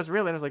 really? She goes,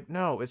 really? And I was like,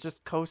 no, it's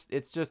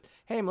just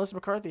hey, Melissa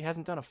McCarthy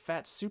hasn't done a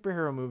fat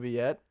superhero movie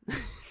yet.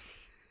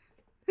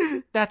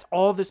 That's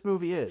all this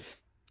movie is.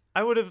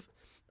 I would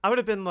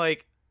have been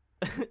like,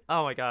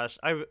 oh my gosh,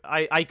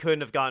 I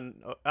couldn't have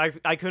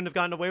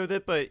gotten away with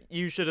it, but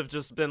you should have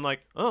just been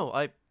like, oh,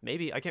 I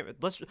can't,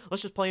 let's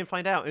just play and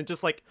find out, and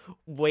just like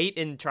wait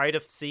and try to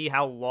see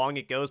how long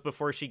it goes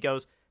before she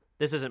goes,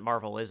 this isn't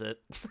Marvel, is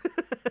it?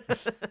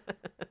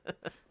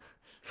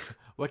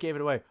 What gave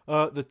it away?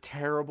 The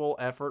terrible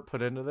effort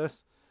put into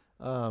this.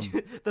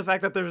 The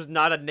fact that there's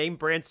not a name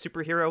brand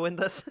superhero in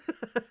this.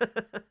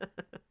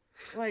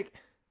 Like,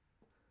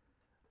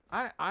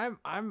 I'm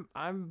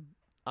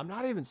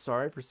not even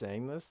sorry for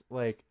saying this.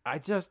 Like,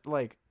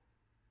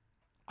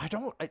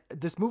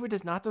 this movie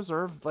does not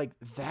deserve like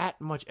that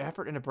much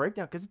effort in a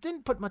breakdown because it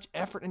didn't put much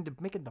effort into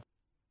making the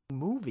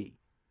movie.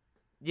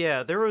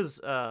 Yeah, there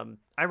was,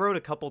 I wrote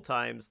a couple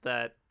times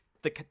that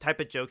the type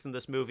of jokes in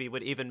this movie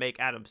would even make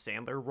Adam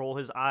Sandler roll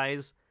his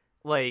eyes.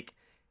 Like,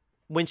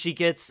 when she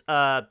gets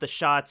the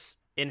shots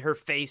in her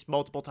face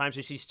multiple times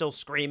and she's still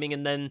screaming,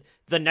 and then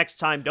the next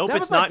time, nope,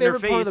 it's not in her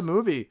face. That was my favorite part of the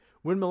movie.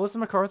 When Melissa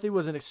McCarthy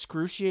was in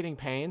excruciating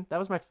pain, that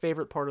was my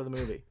favorite part of the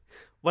movie.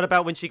 What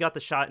about when she got the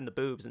shot in the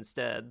boobs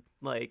instead?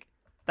 Like,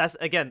 that's,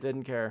 again...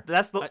 Didn't care.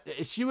 That's the...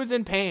 she was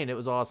in pain. It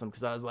was awesome,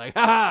 because I was like,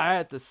 I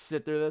had to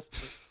sit through this.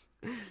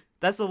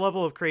 That's the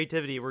level of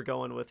creativity we're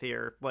going with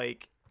here.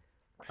 Like,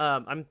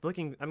 I'm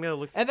going to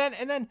look... And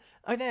then,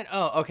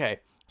 okay.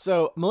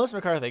 So, Melissa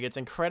McCarthy gets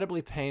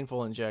incredibly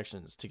painful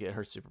injections to get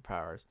her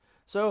superpowers.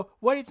 So,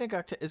 what do you think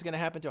is going to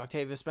happen to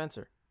Octavia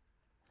Spencer?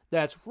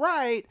 That's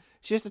right.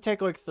 She has to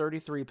take like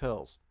 33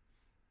 pills.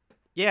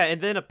 Yeah, and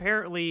then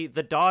apparently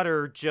the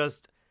daughter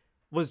just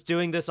was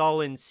doing this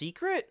all in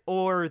secret,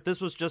 or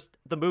this was just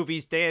the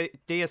movie's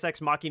Deus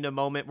Ex Machina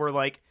moment where,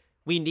 like,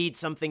 we need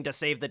something to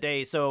save the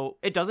day, so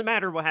it doesn't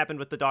matter what happened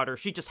with the daughter.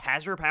 She just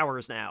has her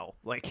powers now.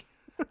 Like,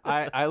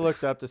 I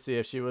looked up to see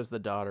if she was the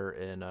daughter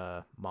in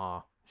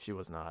Ma. She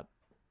was not.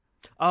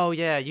 Oh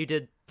yeah, you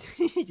did.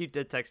 You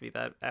did text me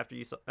that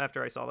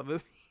after I saw the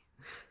movie.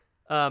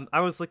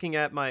 I was looking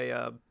at my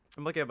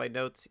I'm looking at my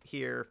notes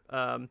here.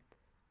 I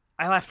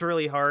laughed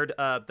really hard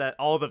that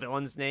all the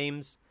villains'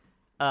 names,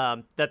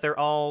 that they're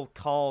all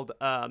called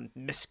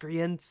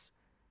miscreants.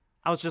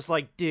 I was just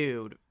like,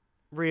 dude,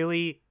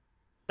 really?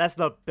 That's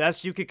the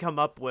best you could come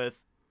up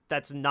with.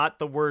 That's not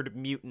the word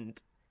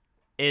mutant.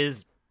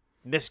 Is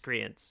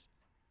miscreants.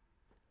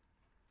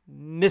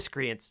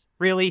 Miscreants,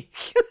 really?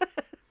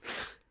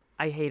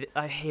 I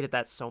hated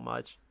that so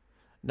much.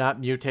 Not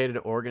mutated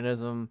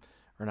organism,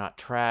 or not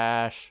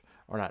trash,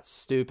 or not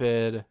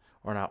stupid,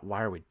 or not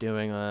why are we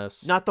doing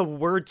this? Not the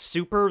word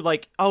super,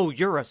 like, oh,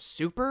 you're a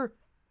super?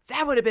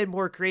 That would have been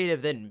more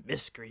creative than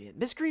miscreant.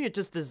 Miscreant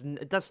just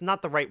that's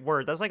not the right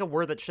word. That's like a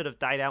word that should have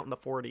died out in the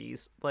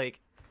 40s. Like,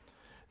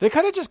 they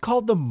could have just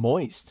called them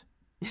moist.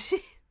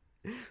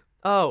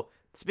 Oh,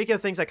 speaking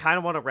of things I kind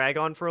of want to rag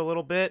on for a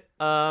little bit,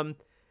 can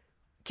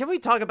we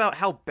talk about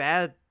how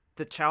bad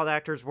the child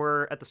actors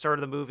were at the start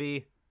of the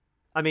movie?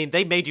 I mean,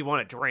 they made you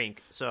want to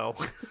drink, so.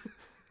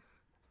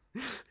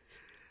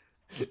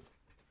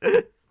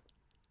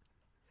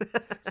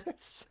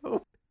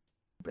 So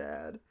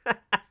bad.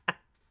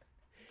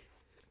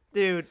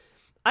 Dude,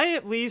 I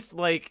at least,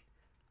 like,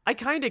 I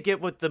kind of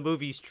get what the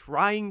movie's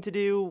trying to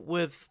do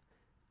with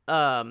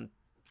the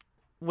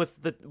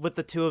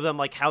two of them,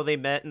 like how they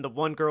met, and the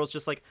one girl's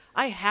just like,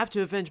 I have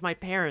to avenge my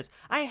parents.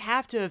 I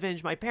have to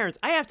avenge my parents.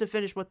 I have to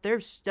finish what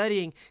they're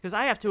studying because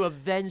I have to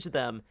avenge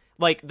them.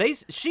 Like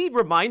she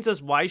reminds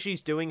us why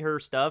she's doing her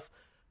stuff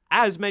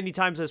as many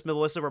times as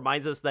Melissa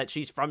reminds us that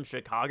she's from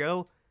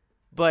Chicago.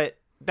 But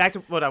back to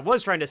what I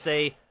was trying to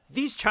say,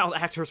 these child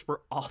actors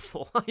were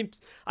awful.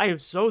 I am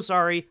so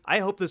sorry. I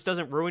hope this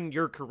doesn't ruin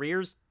your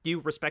careers,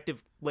 you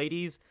respective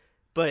ladies.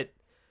 But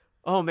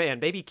oh man,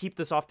 maybe keep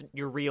this off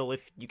your reel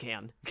if you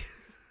can.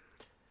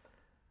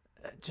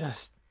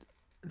 Just,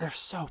 they're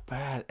so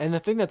bad. And the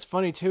thing that's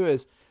funny too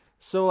is,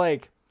 so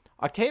like,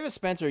 Octavia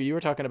Spencer, you were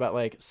talking about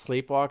like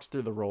sleepwalks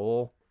through the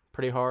role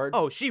pretty hard.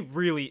 Oh, she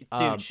really,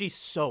 dude, she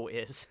so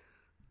is.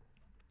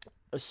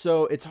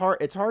 So it's hard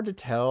to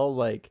tell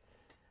like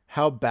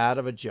how bad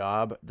of a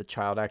job the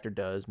child actor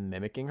does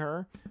mimicking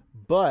her,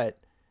 but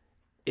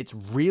it's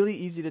really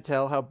easy to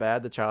tell how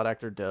bad the child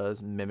actor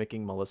does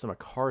mimicking Melissa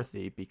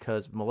McCarthy,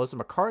 because Melissa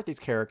McCarthy's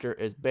character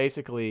is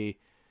basically,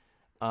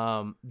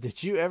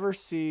 did you ever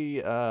see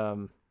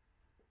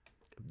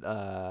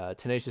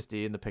Tenacious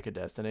D in The Pick of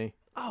Destiny?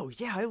 Oh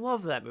yeah, I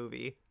love that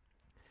movie.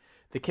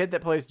 The kid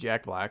that plays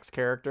Jack Black's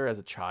character as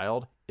a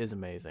child is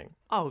amazing.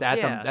 Oh,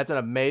 that's yeah. That's an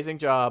amazing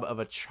job of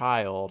a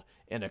child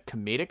in a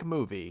comedic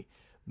movie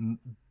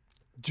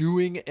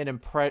doing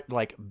an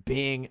like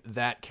being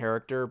that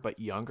character but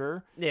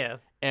younger. Yeah.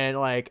 And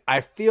like I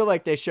feel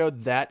like they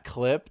showed that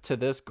clip to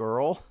this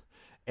girl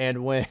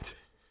and went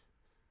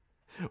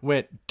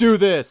do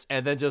this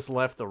and then just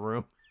left the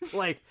room.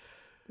 Like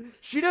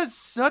she does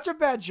such a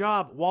bad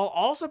job while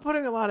also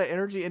putting a lot of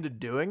energy into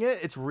doing it.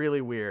 It's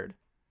really weird.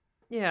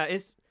 Yeah,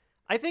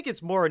 I think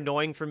it's more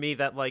annoying for me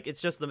that like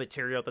it's just the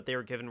material that they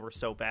were given were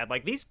so bad.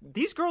 Like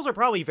these girls are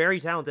probably very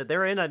talented.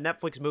 They're in a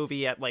Netflix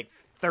movie at like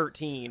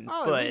 13.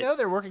 Oh, but we know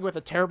they're working with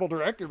a terrible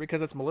director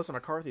because it's Melissa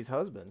McCarthy's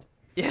husband.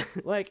 Yeah.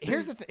 Like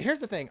here's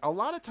the thing. A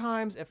lot of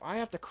times if I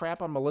have to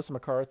crap on Melissa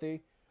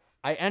McCarthy,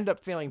 I end up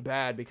feeling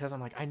bad because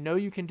I'm like, I know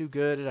you can do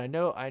good and I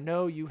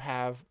know you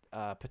have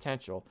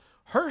potential.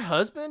 Her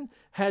husband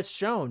has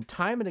shown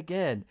time and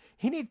again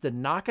he needs to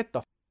knock it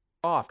the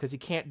off because he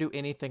can't do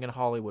anything in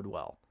Hollywood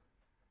well.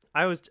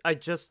 I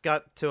just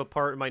got to a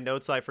part in my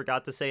notes I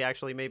forgot to say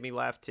actually made me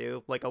laugh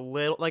too. Like a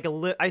little,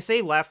 I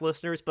say laugh,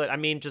 listeners, but I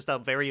mean just a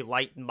very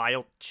light,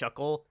 mild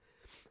chuckle.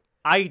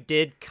 I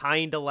did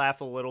kind of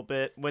laugh a little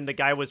bit when the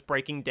guy was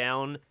breaking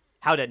down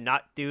how to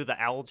not do the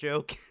owl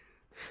joke.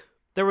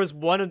 There was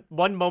one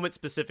moment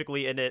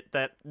specifically in it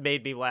that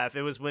made me laugh.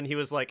 It was when he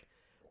was like,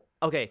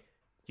 okay,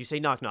 you say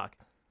knock knock.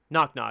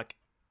 Knock knock.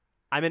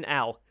 I'm an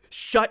owl.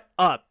 Shut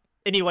up.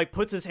 And he like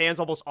puts his hands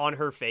almost on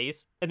her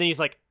face. And then he's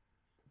like,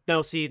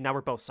 no, see, now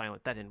we're both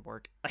silent. That didn't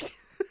work. I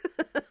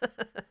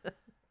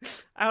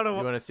don't know.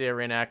 You want to see a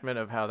reenactment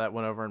of how that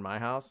went over in my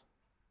house?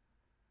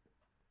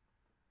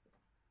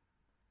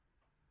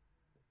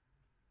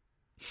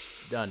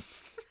 Done.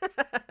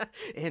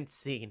 And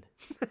scene.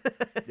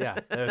 Yeah,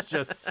 it was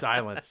just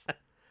silence.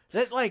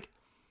 That like,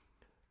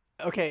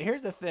 okay,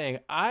 here's the thing.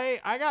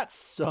 I got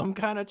some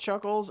kind of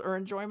chuckles or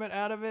enjoyment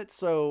out of it.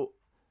 So,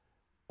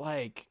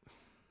 like,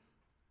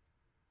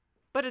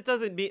 but it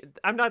doesn't mean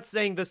I'm not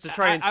saying this to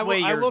try and sway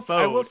your vote.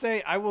 I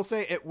will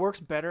say it works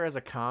better as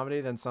a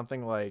comedy than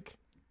something like,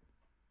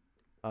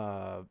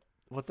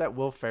 what's that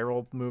Will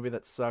Ferrell movie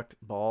that sucked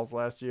balls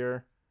last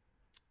year?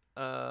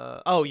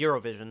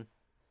 Eurovision.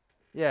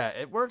 Yeah,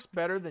 it works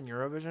better than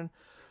Eurovision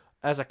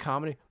as a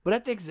comedy, but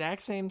at the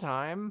exact same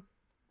time,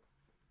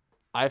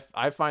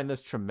 I find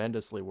this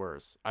tremendously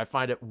worse. I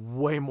find it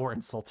way more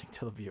insulting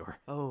to the viewer.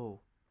 Oh.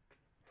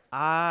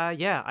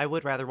 Yeah, I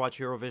would rather watch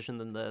Eurovision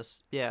than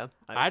this. Yeah.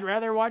 I'd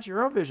rather watch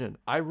Eurovision.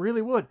 I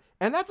really would.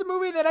 And that's a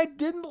movie that I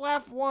didn't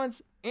laugh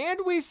once, and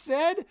we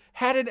said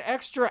had an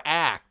extra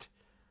act.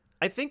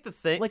 I think the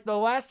thing... Like, the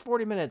last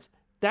 40 minutes,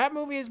 that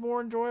movie is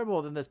more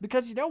enjoyable than this,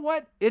 because you know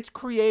what? It's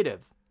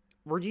creative.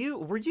 Were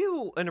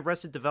you an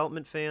Arrested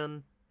Development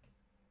fan?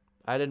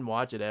 I didn't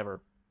watch it ever.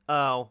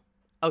 Oh.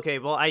 Okay,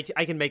 well, I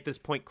can make this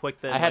point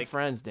quick then. I had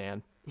friends,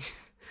 Dan.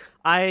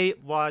 I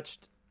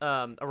watched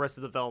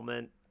Arrested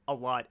Development a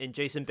lot, and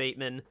Jason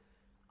Bateman,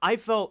 I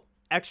felt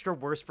extra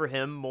worse for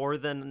him more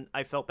than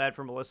I felt bad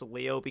for Melissa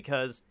Leo,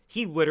 because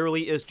he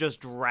literally is just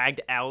dragged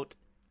out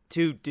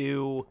to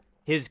do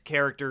his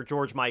character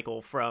George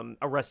Michael from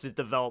Arrested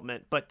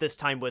Development, but this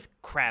time with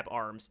crab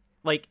arms.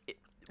 Like,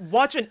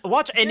 watch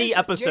any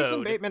episode.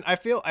 Jason Bateman, I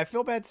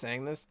feel bad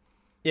saying this.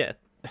 Yeah.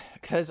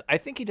 Because I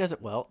think he does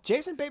it well.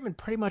 Jason Bateman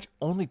pretty much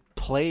only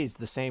plays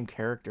the same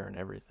character and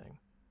everything.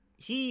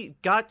 He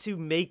got to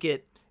make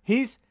it.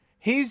 He's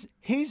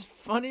He's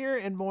funnier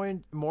and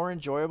more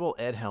enjoyable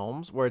Ed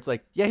Helms, where it's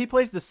like, yeah, he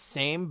plays the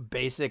same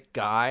basic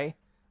guy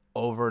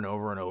over and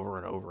over and over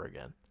and over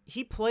again.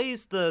 He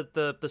plays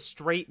the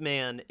straight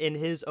man in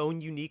his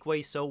own unique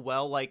way so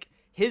well. Like,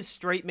 his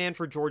straight man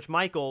for George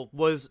Michael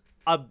was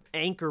a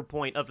anchor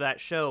point of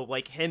that show,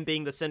 like him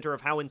being the center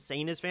of how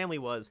insane his family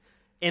was.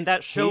 And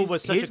that show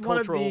was such a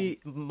cultural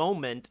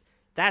moment.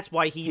 That's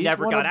why he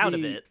never got out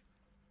of it.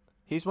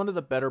 He's one of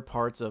the better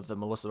parts of the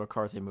Melissa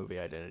McCarthy movie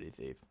Identity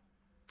Thief.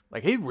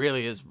 Like, he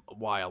really is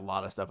why a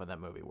lot of stuff in that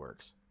movie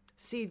works.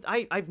 See,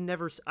 I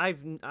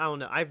don't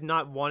know. I've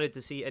not wanted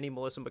to see any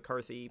Melissa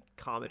McCarthy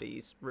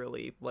comedies,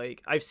 really.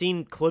 Like, I've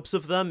seen clips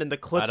of them, and the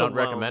clips I don't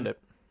recommend it.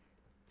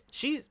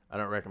 I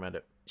don't recommend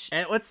it.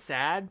 And what's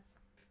sad?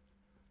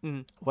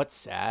 Mm-hmm. What's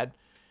sad?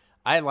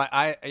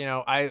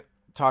 I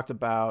talked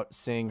about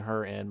seeing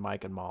her in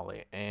Mike and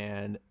Molly,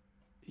 and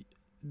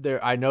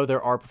I know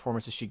there are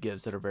performances she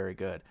gives that are very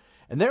good.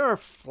 And there are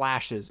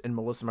flashes in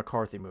Melissa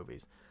McCarthy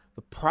movies.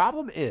 The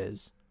problem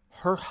is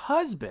her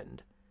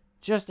husband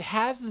just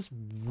has this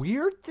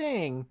weird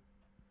thing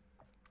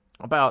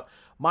about,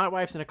 my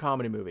wife's in a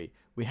comedy movie.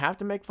 We have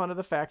to make fun of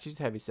the fact she's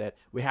heavyset.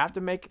 We have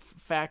to make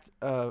fun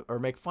of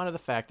the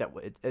fact that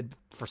it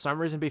for some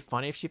reason be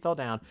funny if she fell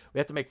down. We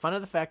have to make fun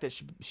of the fact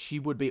that she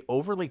would be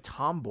overly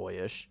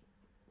tomboyish.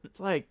 It's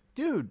like,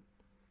 dude,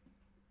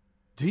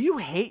 do you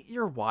hate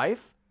your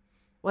wife?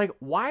 Like,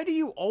 why do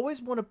you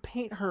always want to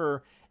paint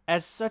her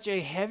as such a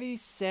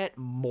heavy-set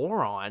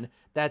moron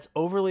that's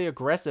overly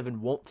aggressive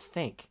and won't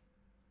think?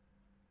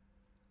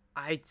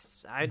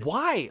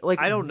 Why? Like,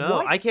 I don't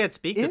know. I can't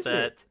speak to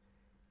that.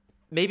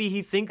 Maybe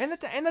he thinks.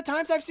 And the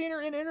times I've seen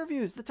her in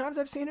interviews,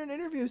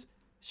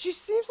 she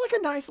seems like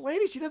a nice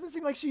lady. She doesn't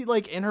seem like she,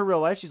 like, in her real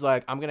life, she's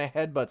like, I'm gonna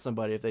headbutt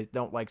somebody if they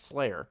don't like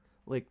Slayer.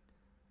 Like,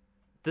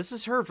 this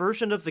is her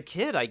version of the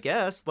kid, I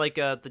guess. Like,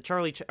 the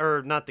Charlie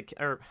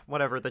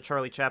the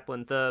Charlie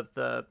Chaplin,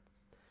 the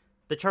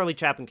Charlie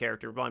Chaplin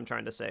character. What I'm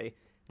trying to say,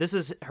 this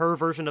is her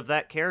version of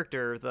that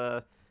character.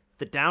 The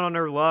down on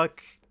her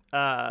luck,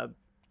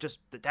 just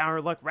the down on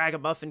her luck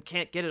ragamuffin,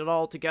 can't get it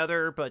all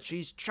together, but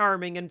she's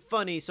charming and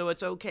funny, so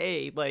it's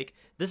okay. Like,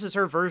 this is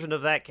her version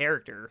of that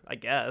character, I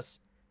guess.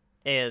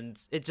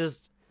 And it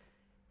is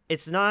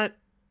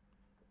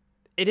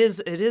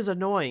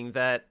annoying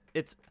that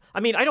it's,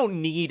 I mean, I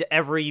don't need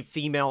every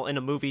female in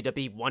a movie to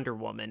be Wonder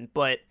Woman,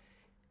 but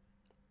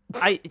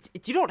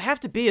you don't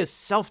have to be as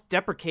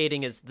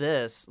self-deprecating as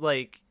this.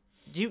 Like,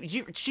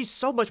 she's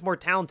so much more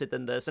talented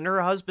than this, and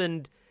her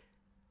husband,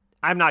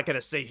 I'm not gonna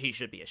say he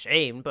should be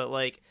ashamed, but,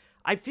 like,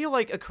 I feel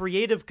like a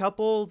creative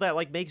couple that,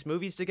 like, makes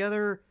movies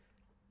together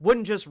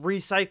wouldn't just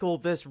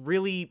recycle this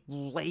really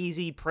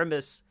lazy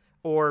premise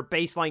or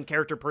baseline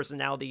character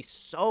personality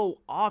so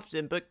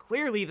often, but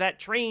clearly that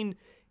train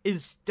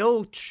is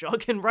still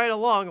chugging right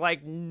along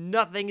like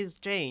nothing has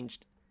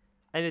changed.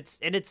 And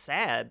it's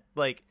sad.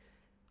 Like,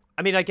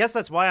 I mean, I guess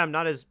that's why I'm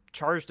not as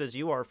charged as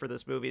you are for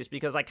this movie, is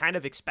because I kind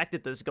of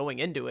expected this going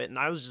into it, and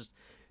I was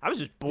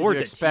just bored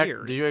to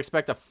tears. Did you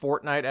expect a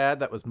Fortnite ad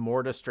that was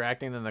more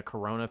distracting than the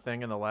Corona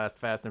thing in the last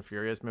Fast and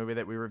Furious movie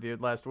that we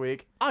reviewed last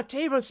week?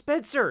 Octavia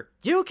Spencer,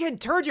 you can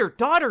turn your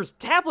daughter's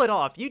tablet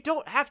off. You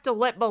don't have to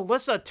let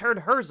Melissa turn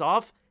hers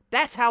off.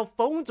 That's how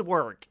phones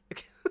work.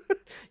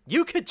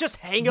 You could just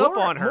hang up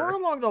on her. More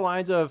along the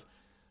lines of,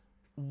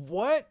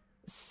 what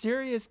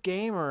serious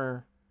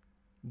gamer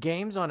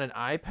games on an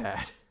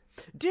iPad?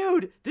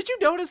 Dude, did you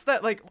notice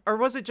that, like, or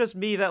was it just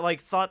me that,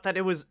 like, thought that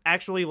it was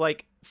actually,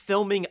 like,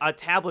 filming a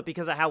tablet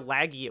because of how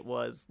laggy it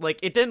was? Like,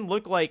 it didn't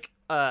look like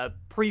a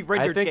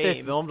pre-rendered game. I think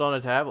they filmed on a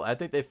tablet. I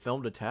think they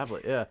filmed a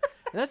tablet, yeah.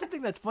 And that's the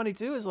thing that's funny,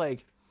 too, is,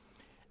 like,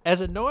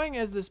 as annoying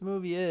as this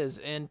movie is,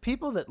 and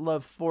people that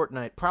love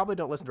Fortnite probably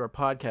don't listen to our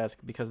podcast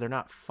because they're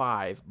not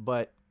 5,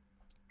 but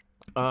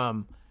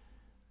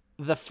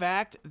the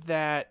fact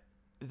that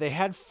they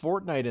had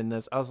Fortnite in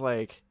this, I was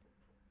like,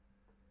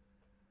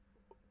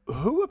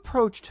 who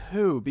approached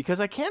who? Because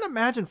I can't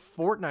imagine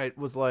Fortnite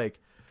was like,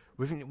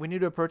 we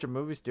need to approach a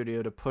movie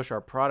studio to push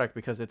our product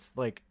because it's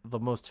like the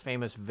most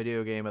famous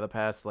video game of the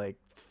past like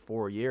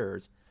 4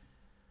 years.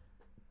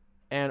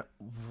 And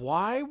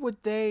why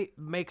would they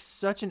make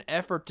such an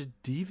effort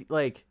to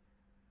like,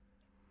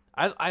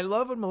 I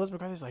love when Melissa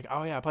McCarthy's like,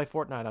 oh yeah, I play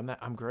Fortnite,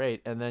 I'm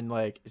great. And then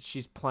like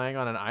she's playing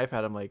on an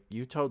iPad. I'm like,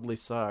 you totally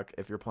suck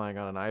if you're playing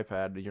on an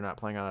iPad. You're not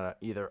playing on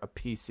either a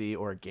PC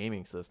or a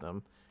gaming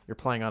system. You're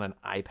playing on an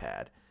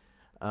iPad.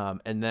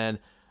 And then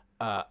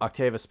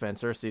Octavia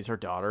Spencer sees her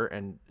daughter,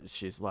 and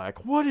she's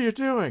like, what are you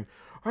doing?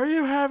 Are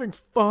you having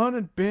fun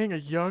and being a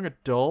young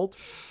adult?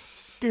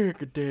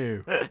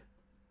 Skirkadoo.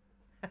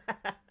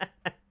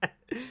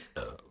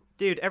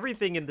 Dude,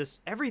 everything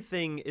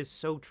is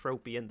so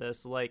tropey in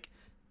this. Like,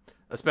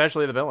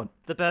 especially the villain.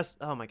 The best.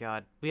 Oh my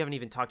god, we haven't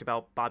even talked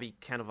about Bobby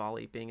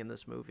Cannavale being in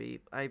this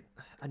movie.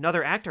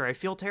 Another actor. I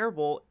feel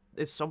terrible.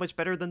 Is so much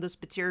better than this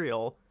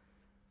material.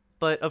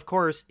 But of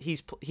course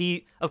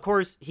he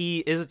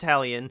is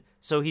Italian,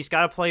 so he's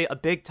got to play a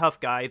big tough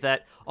guy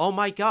that, oh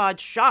my god,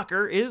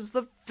 shocker, is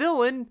the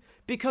villain,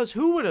 because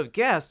who would have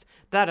guessed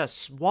that a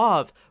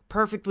suave,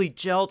 perfectly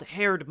gelled,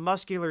 haired,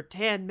 muscular,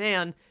 tan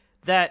man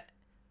that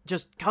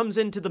just comes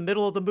into the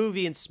middle of the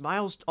movie and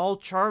smiles all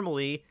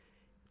charmily,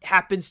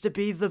 happens to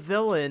be the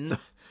villain.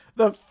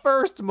 The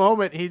first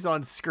moment he's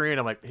on screen,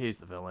 I'm like, he's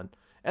the villain.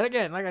 And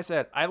again, like I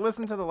said, I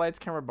listened to the Lights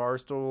Camera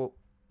Barstool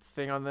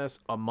thing on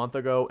this a month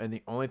ago, and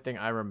the only thing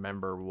I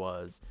remember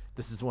was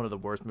this is one of the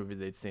worst movies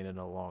they'd seen in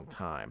a long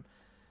time.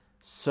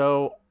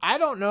 So I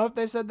don't know if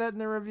they said that in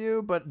the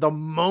review, but the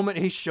moment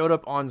he showed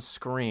up on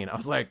screen, I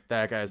was like,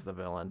 that guy's the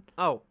villain.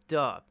 Oh,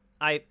 duh.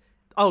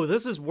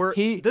 This is where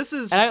this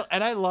is.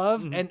 And I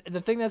love, and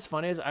the thing that's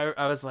funny is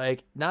I was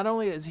like, not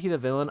only is he the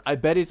villain, I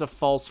bet he's a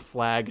false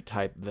flag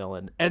type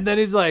villain. And then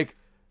he's like,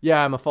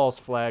 yeah, I'm a false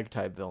flag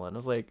type villain. I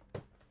was like,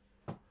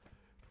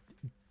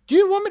 do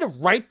you want me to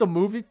write the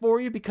movie for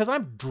you? Because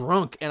I'm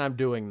drunk and I'm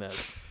doing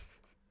this.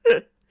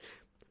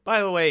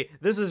 By the way,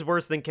 this is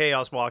worse than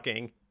Chaos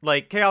Walking.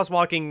 Like, Chaos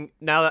Walking,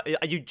 now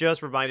that you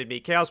just reminded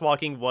me, Chaos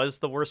Walking was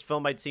the worst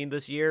film I'd seen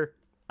this year.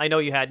 I know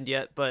you hadn't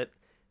yet, but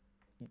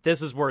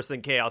this is worse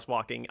than Chaos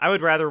Walking. I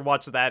would rather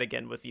watch that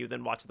again with you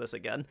than watch this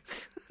again.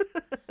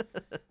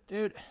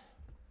 Dude,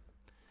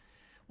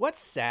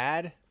 what's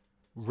sad,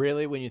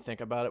 really, when you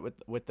think about it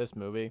with this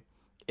movie,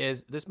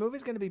 is this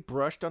movie's going to be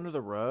brushed under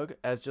the rug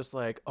as just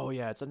like, oh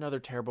yeah, it's another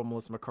terrible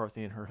Melissa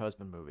McCarthy and her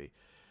husband movie.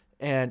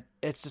 And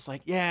it's just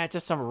like, yeah, it's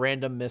just some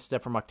random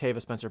misstep from Octavia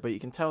Spencer, but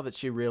you can tell that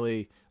she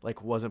really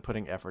like wasn't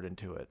putting effort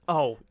into it.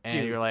 Oh, and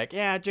dude. You're like,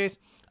 yeah,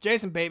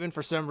 Jason Bateman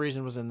for some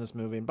reason was in this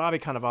movie, and Bobby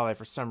Cannavale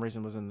for some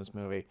reason was in this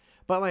movie.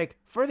 But like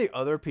for the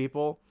other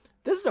people,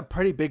 this is a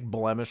pretty big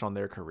blemish on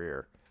their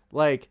career.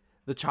 Like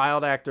the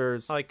child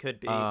actors. Oh, it could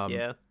be,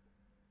 yeah.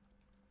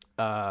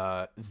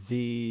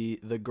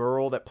 The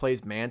girl that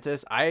plays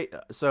Mantis,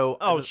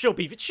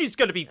 she's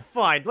gonna be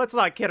fine. Let's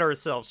not kid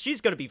ourselves.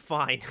 She's gonna be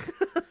fine.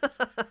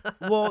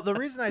 Well, the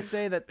reason I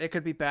say that it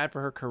could be bad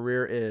for her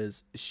career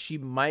is she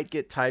might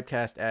get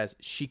typecast as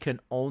she can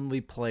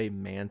only play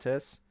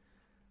Mantis.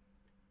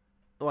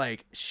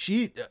 Like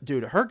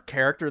her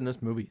character in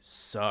this movie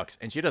sucks,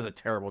 and she does a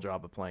terrible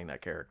job of playing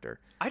that character.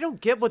 I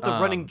don't get what the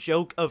running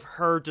joke of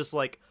her just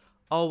like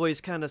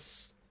always kind of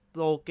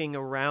sulking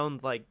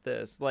around like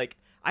this. Like,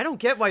 I don't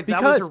get why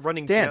that was her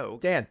running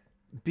joke. Dan,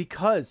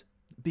 because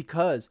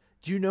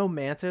do you know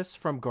Mantis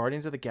from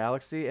Guardians of the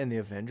Galaxy and the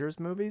Avengers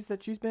movies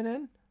that she's been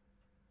in?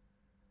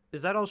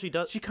 Is that all she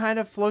does? She kind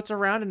of floats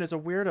around and is a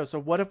weirdo. So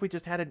what if we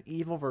just had an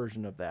evil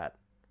version of that?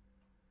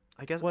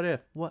 I guess. What if,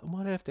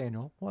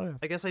 Daniel? What if?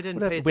 I guess I didn't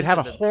pay attention. We'd have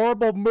a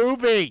horrible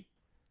movie.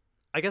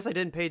 I guess I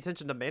didn't pay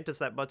attention to Mantis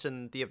that much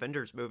in the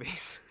Avengers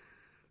movies.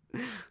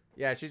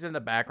 Yeah, she's in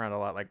the background a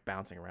lot, like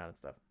bouncing around and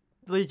stuff.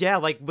 Yeah,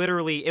 like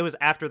literally, it was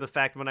after the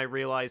fact when I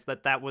realized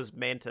that was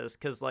Mantis,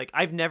 because like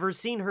I've never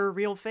seen her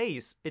real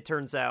face. It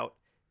turns out,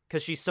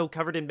 because she's so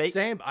covered in makeup.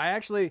 Same. I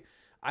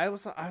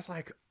was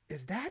like,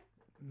 is that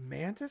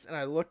Mantis? And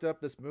I looked up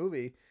this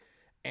movie,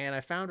 and I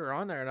found her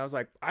on there, and I was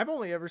like, I've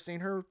only ever seen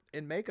her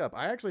in makeup.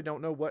 I actually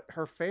don't know what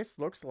her face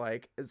looks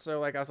like. And so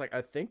like I was like,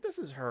 I think this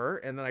is her,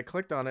 and then I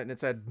clicked on it, and it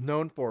said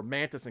known for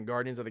Mantis in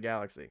Guardians of the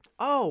Galaxy.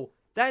 Oh,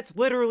 that's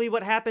literally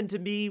what happened to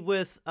me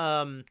with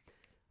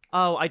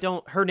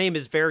her name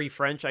is very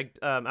French.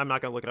 I'm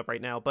not gonna look it up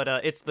right now, but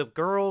it's the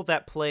girl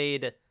that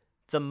played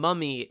the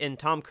mummy in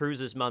Tom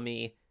Cruise's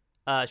Mummy.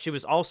 She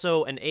was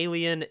also an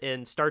alien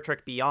in Star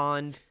Trek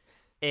Beyond,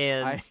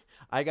 and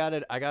I got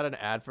an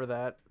ad for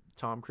that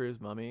Tom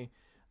Cruise Mummy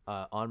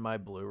on my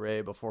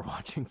Blu-ray before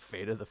watching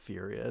Fate of the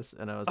Furious,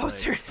 and I was like,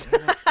 seriously?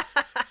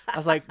 I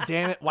was like,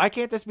 damn it, why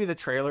can't this be the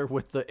trailer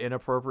with the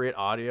inappropriate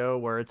audio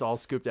where it's all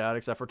scooped out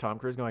except for Tom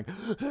Cruise going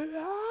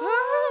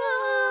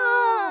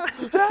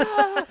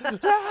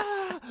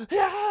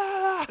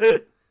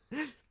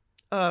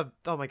oh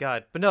my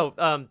god. But no,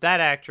 that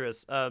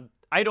actress,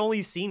 I'd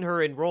only seen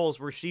her in roles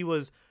where she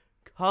was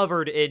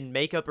covered in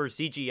makeup or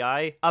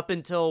CGI up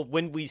until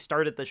when we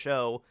started the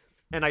show,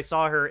 and I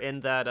saw her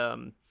in that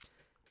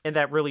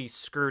really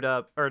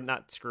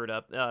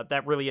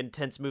that really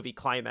intense movie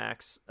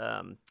Climax.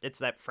 It's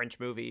that French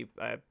movie.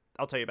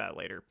 I'll tell you about it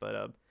later,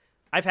 but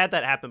I've had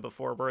that happen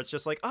before where it's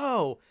just like,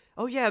 oh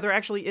yeah, there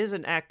actually is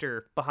an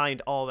actor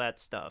behind all that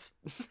stuff.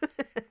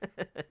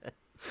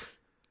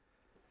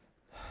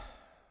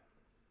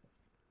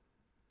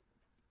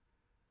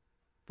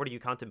 What are you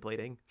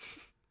contemplating?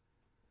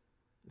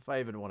 If I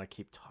even want to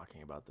keep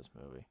talking about this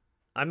movie.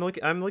 I'm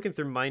looking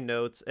through my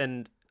notes,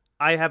 and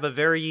I have a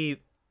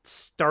very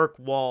stark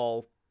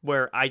wall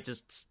where I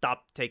just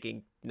stopped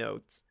taking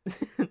notes.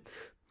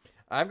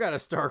 I've got a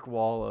stark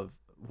wall of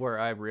where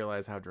I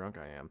realize how drunk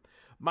I am.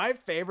 My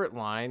favorite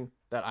line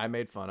that I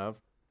made fun of,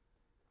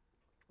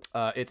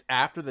 it's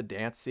after the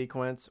dance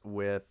sequence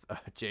with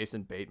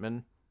Jason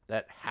Bateman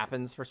that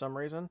happens for some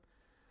reason,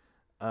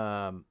 they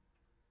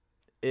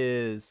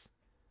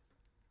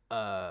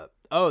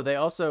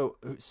also,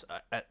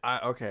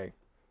 okay.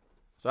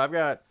 So I've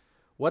got,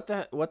 what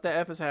the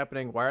F is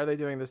happening? Why are they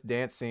doing this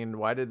dance scene?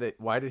 Why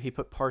did he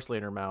put parsley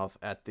in her mouth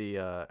at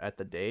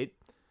the date?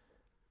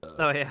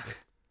 Oh yeah.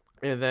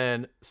 And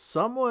then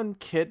someone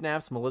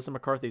kidnaps Melissa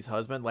McCarthy's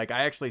husband. Like,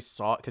 I actually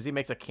saw it because he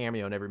makes a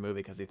cameo in every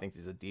movie because he thinks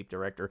he's a deep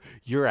director.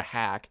 You're a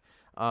hack.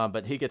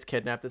 But he gets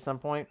kidnapped at some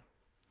point.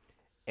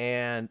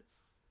 And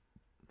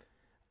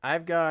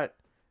I've got,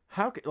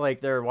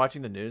 like, they're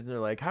watching the news and they're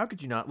like, how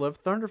could you not love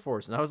Thunder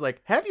Force? And I was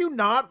like, have you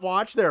not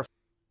watched their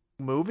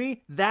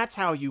movie? That's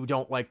how you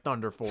don't like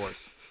Thunder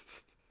Force.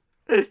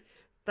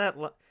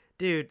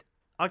 Dude,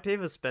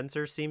 Octavia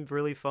Spencer seemed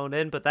really phoned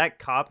in, but that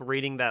cop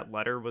reading that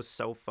letter was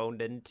so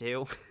phoned in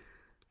too.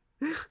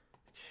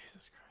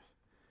 Jesus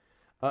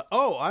Christ.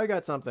 I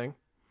got something.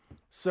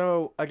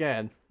 So,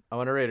 again, I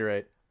want to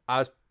reiterate, I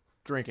was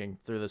drinking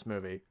through this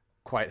movie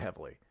quite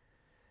heavily.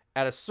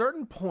 At a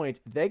certain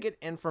point, they get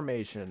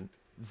information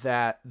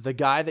that the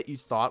guy that you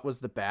thought was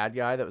the bad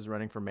guy that was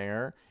running for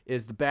mayor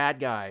is the bad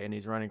guy, and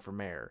he's running for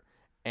mayor.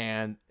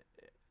 And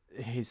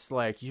he's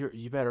like,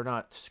 you better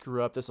not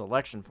screw up this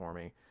election for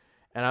me.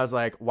 And I was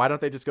like, why don't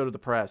they just go to the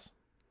press?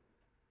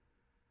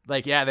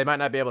 Like, yeah, they might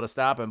not be able to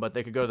stop him, but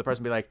they could go to the press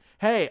and be like,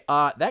 hey,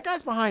 that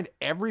guy's behind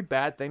every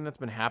bad thing that's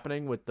been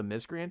happening with the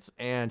miscreants.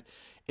 And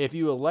if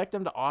you elect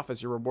him to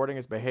office, you're rewarding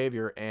his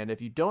behavior. And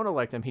if you don't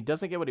elect him, he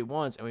doesn't get what he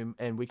wants.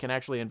 And we can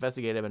actually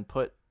investigate him and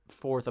put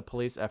forth a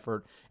police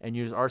effort and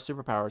use our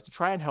superpowers to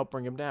try and help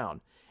bring him down.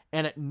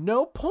 And at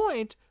no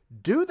point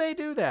do they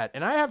do that.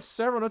 And I have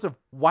several notes of,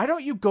 why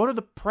don't you go to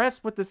the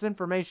press with this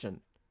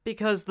information?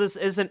 Because this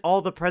isn't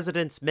All the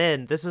President's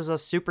Men. This is a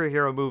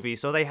superhero movie,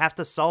 so they have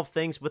to solve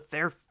things with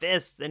their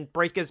fists and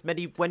break as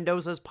many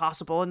windows as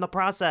possible in the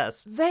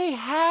process. They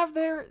have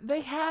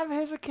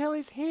his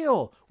Achilles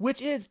heel, which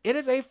is, it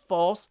is a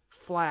false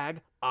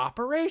flag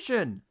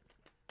operation.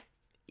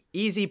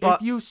 Easy,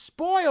 but if you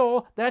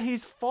spoil that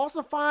he's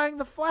falsifying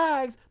the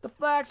flags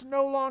are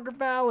no longer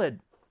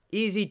valid.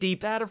 Easy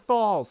deep. That are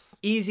false.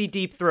 Easy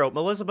deep throat.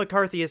 Melissa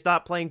McCarthy is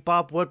not playing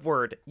Bob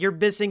Woodward. You're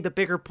missing the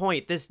bigger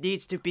point. This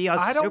needs to be a superhero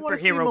movie. I don't want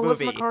to see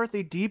Melissa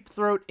McCarthy deep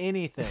throat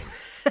anything.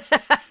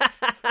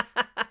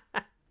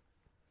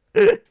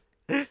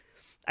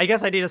 I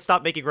guess I need to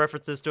stop making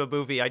references to a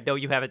movie I know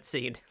you haven't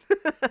seen.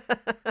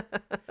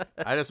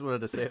 I just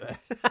wanted to say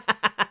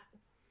that.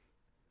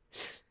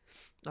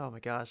 Oh my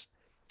gosh.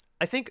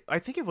 I think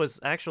it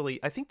was actually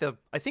I think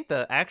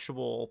the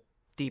actual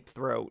Deep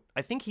Throat,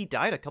 I think he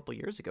died a couple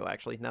years ago,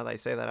 actually, now that I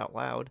say that out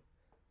loud.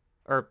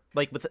 Or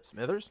like with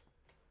Smithers?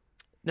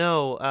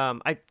 No,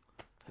 I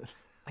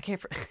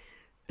can't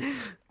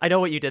I know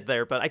what you did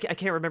there, but I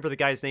can't remember the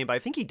guy's name, but I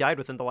think he died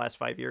within the last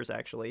 5 years,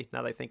 actually,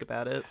 now that I think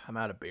about it. I'm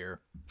out of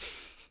beer.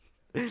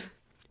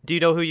 Do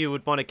you know who you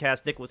would want to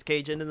cast Nicolas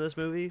Cage in this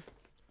movie?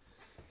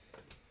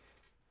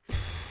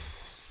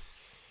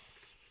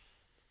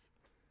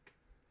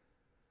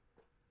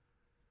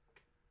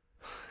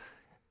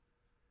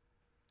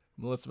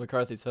 Melissa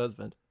McCarthy's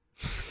husband.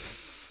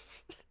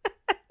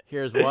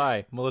 Here's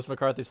why. Melissa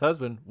McCarthy's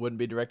husband wouldn't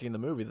be directing the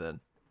movie then.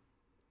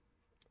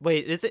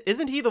 Wait,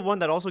 isn't he the one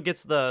that also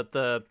gets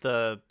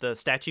the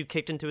statue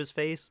kicked into his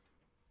face?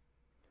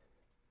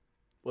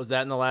 Was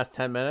that in the last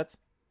 10 minutes?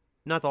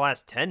 Not the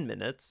last 10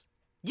 minutes.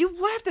 You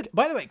laughed at...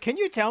 By the way, can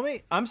you tell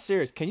me... I'm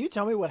serious. Can you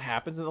tell me what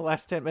happens in the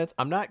last 10 minutes?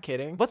 I'm not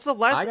kidding. What's the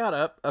last... I got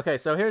up. Okay,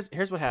 so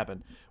here's what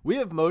happened. We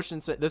have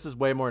motion... This is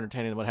way more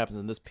entertaining than what happens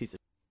in this piece of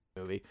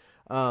movie.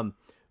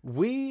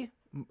 We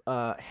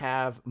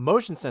have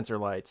motion sensor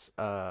lights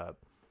on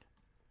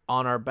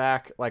our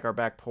back, like our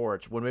back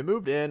porch. When we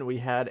moved in, we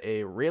had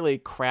a really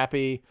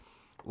crappy,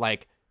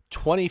 like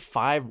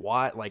 25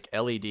 watt, like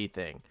LED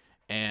thing.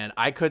 And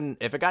I couldn't,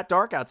 if it got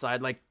dark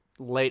outside, like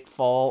late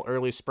fall,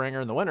 early spring,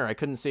 or in the winter, I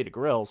couldn't see to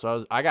grill.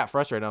 So I got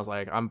frustrated. I was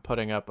like, I'm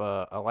putting up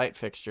a light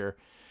fixture.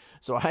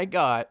 So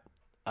I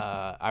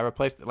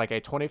replaced like a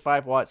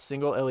 25 watt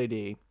single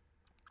LED,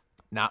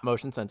 not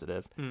motion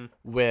sensitive,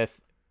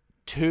 with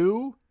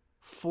two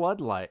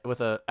with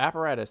a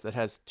apparatus that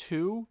has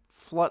two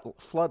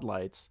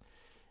floodlights,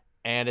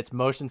 and it's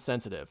motion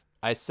sensitive.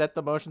 I set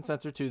the motion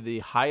sensor to the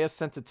highest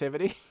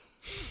sensitivity,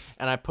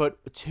 and I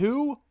put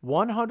two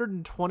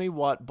 120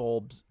 watt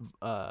bulbs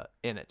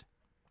in it.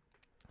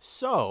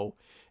 So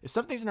if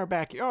something's in our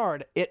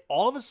backyard, it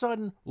all of a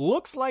sudden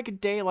looks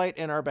like daylight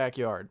in our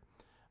backyard.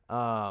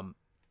 And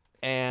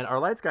our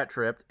lights got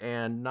tripped,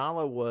 and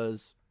Nala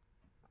was,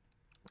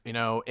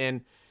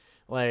 in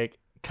like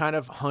kind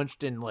of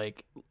hunched in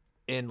like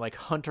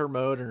hunter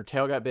mode, and her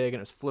tail got big and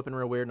it was flipping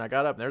real weird. And I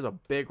got up and there's a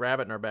big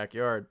rabbit in our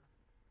backyard.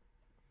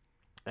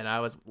 And I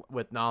was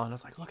with Nala and I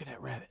was like, look at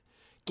that rabbit.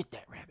 Get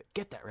that rabbit.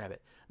 Get that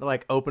rabbit. And I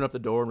like opened up the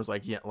door and was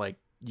like,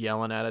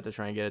 yelling at it to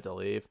try and get it to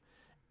leave.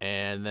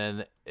 And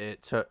then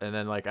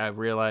like I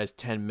realized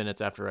 10 minutes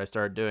after I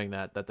started doing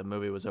that the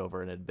movie was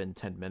over, and it had been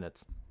 10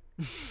 minutes.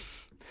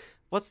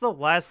 What's the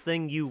last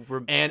thing you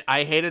And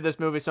I hated this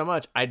movie so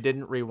much, I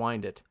didn't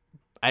rewind it.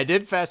 I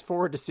did fast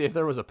forward to see if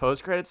there was a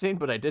post-credit scene,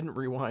 but I didn't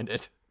rewind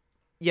it.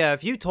 Yeah,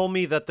 if you told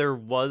me that there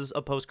was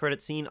a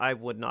post-credit scene, I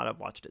would not have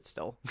watched it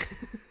still.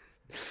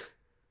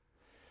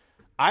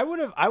 I would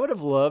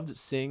have loved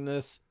seeing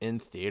this in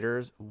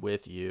theaters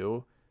with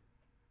you,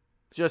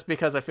 just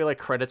because I feel like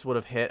credits would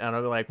have hit and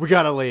I'd be like, we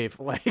gotta leave.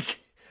 Like,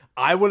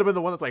 I would have been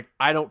the one that's like,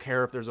 I don't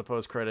care if there's a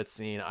post-credits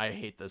scene. I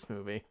hate this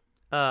movie.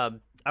 I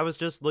was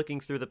just looking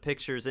through the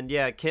pictures, and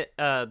yeah,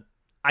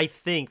 I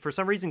think for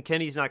some reason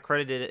Kenny's not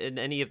credited in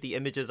any of the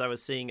images I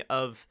was seeing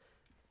of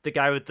the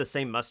guy with the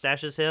same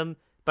mustache as him,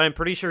 but I'm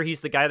pretty sure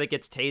he's the guy that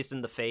gets tased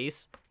in the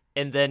face,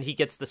 and then he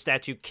gets the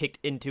statue kicked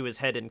into his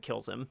head and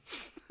kills him.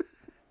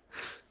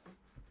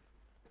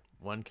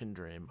 One can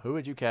dream. Who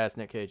would you cast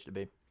Nick Cage to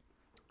be?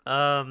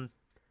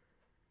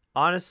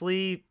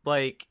 Honestly,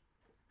 like,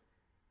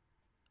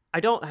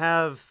 I don't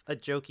have a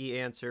jokey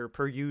answer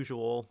per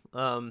usual,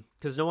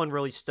 because no one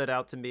really stood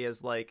out to me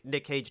as like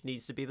Nick Cage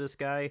needs to be this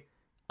guy.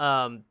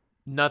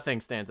 Nothing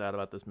stands out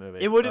about this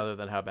movie other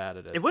than how bad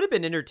it is. It would have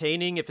been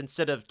entertaining if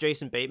instead of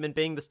Jason Bateman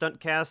being the stunt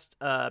cast,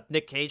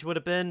 Nick Cage would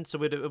have been. So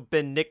it would have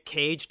been Nick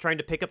Cage trying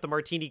to pick up the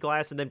martini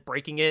glass and then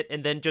breaking it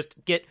and then just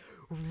get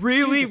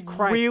really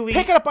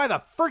pick it up by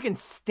the freaking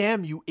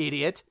stem, you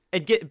idiot.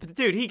 And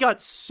dude, he got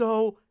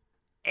so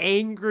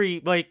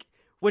angry, like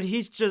when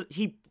he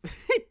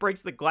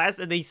breaks the glass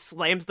and then he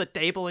slams the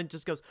table and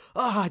just goes,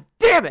 "Ah, oh,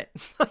 damn it!"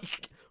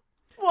 Like,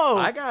 whoa!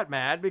 I got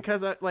mad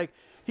because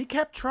he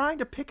kept trying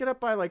to pick it up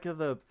by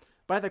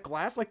the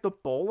glass, like the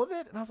bowl of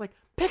it, and I was like,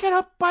 pick it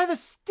up by the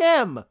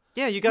stem.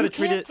 Yeah, you got to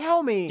treat it.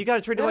 Tell me you got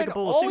to treat it like a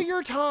bowl of soup. All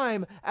your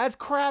time as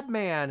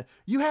Crabman,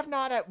 you have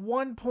not at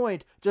one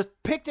point just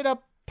picked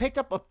up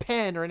a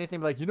pen or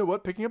anything like, you know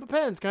what, picking up a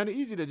pen is kind of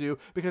easy to do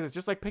because it's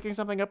just like picking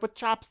something up with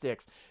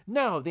chopsticks.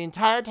 No, the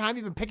entire time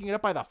you've been picking it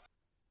up by the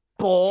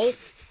bowl.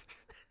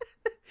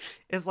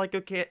 It's like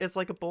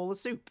a bowl of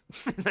soup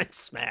and then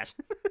smash.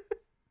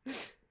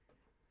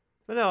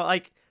 But no,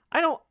 like I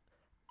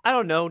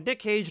don't know. Nick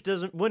Cage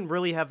wouldn't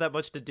really have that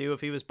much to do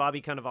if he was Bobby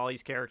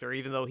Cannavale's character,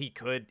 even though he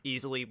could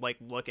easily like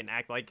look and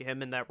act like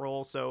him in that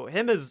role. So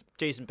him as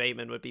Jason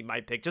Bateman would be my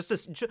pick, just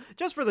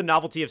for the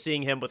novelty of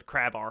seeing him with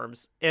crab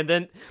arms, and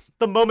then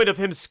the moment of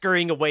him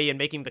scurrying away and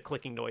making the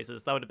clicking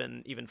noises. That would have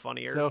been even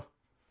funnier.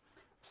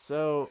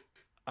 So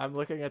I'm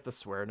looking at the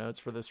swear notes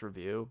for this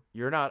review.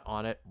 You're not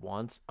on it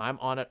once. I'm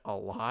on it a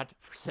lot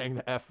for saying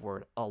the F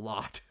word a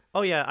lot.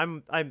 Oh yeah,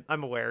 I'm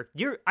aware.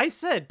 I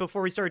said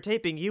before we started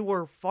taping, you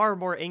were far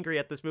more angry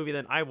at this movie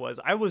than I was.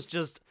 I was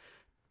just,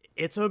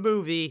 it's a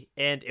movie,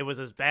 and it was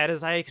as bad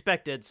as I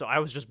expected, so I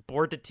was just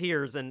bored to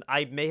tears, and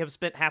I may have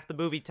spent half the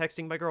movie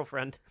texting my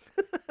girlfriend.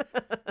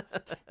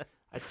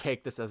 I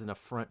take this as an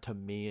affront to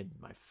me and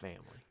my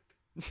family.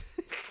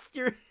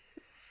 You're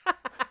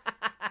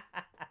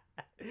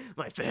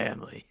my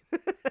family.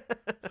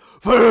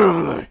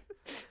 Family!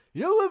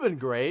 You know what would have been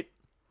great?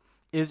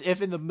 Is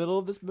if in the middle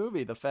of this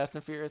movie, the Fast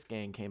and Furious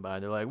gang came by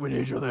and they're like, "We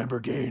need your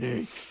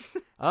Lamborghini."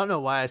 I don't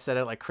know why I said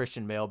it like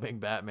Christian Bale being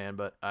Batman,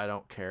 but I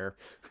don't care.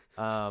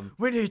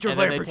 We need your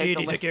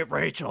Lamborghini to get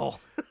Rachel.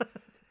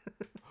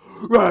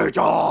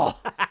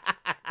 Rachel!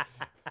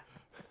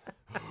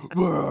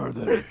 Where are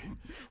they?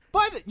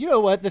 You know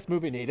what this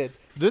movie needed?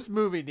 This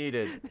movie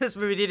needed Melissa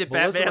Melissa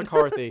Batman.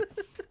 McCarthy.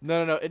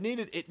 No. It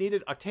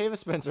needed Octavia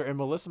Spencer and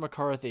Melissa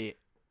McCarthy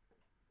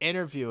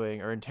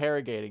interviewing or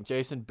interrogating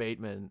Jason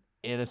Bateman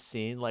in a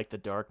scene like The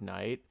Dark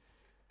Knight.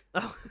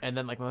 Oh. And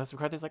then like Melissa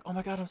McCarthy's like, "Oh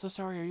my God, I'm so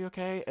sorry. Are you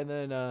okay?" And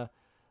then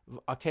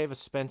Octavia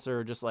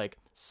Spencer just like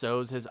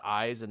sews his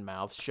eyes and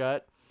mouth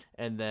shut.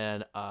 And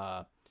then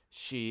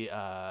she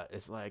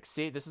is like,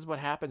 "See, this is what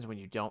happens when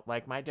you don't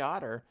like my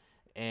daughter."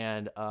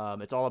 And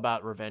it's all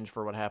about revenge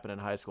for what happened in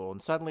high school.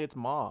 And suddenly it's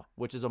Ma,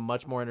 which is a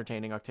much more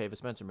entertaining Octavia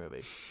Spencer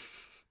movie.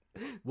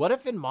 What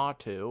if in Ma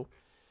 2,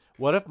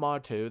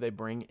 they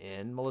bring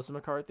in Melissa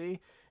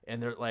McCarthy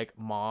and they're like,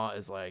 Ma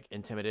is like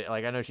intimidated.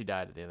 Like, I know she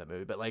died at the end of that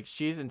movie, but like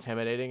she's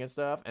intimidating and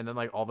stuff. And then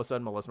like all of a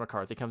sudden Melissa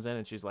McCarthy comes in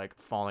and she's like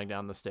falling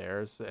down the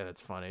stairs. And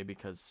it's funny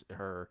because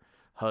her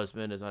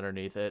husband is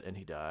underneath it and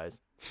he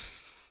dies.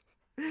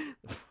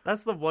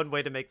 That's the one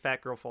way to make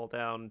Fat Girl Fall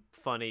Down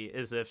funny,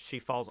 is if she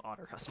falls on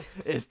her husband.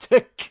 Is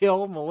to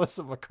kill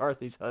Melissa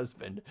McCarthy's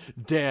husband.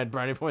 Dan,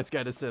 Brownie Points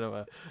Guide to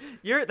Cinema.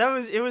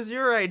 It was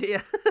your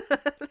idea.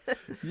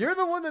 You're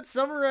the one that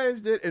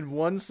summarized it in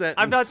one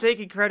sentence. I'm not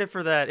taking credit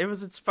for that. It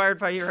was inspired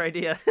by your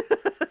idea.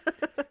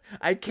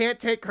 I can't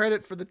take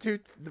credit for the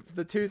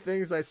two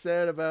things I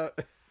said about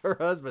her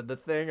husband. The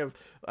thing of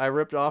I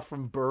ripped off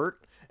from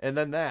Bert, and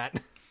then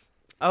that.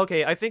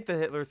 Okay, I think the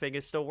Hitler thing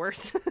is still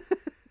worse.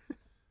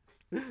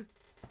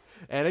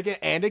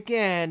 And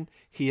again,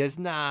 he is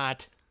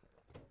not.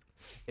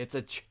 It's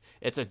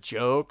a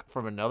joke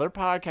from another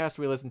podcast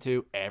we listen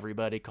to.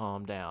 Everybody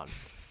calm down.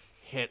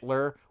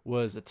 Hitler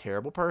was a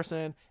terrible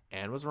person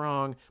and was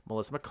wrong.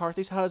 Melissa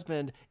McCarthy's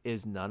husband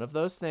is none of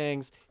those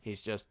things.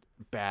 He's just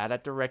bad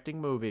at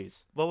directing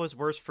movies. What was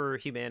worse for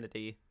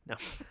humanity? No.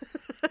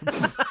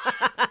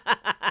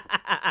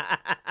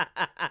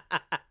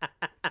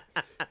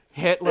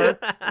 Hitler,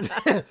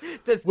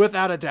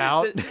 without a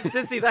doubt.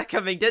 Didn't see that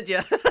coming, did you?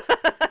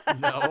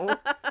 No.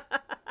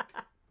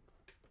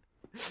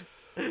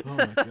 Oh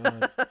my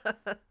God.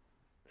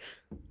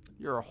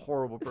 You're a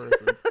horrible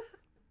person.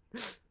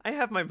 I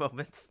have my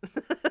moments.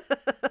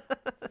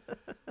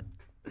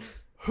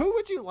 Who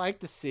would you like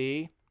to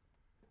see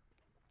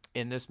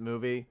in this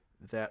movie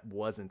that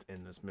wasn't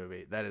in this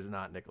movie. That is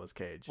not Nicolas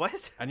Cage.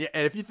 What? And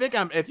if you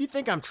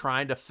think I'm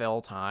trying to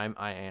fill time,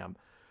 I am.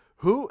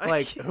 Who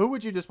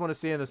would you just want to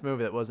see in this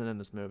movie that wasn't in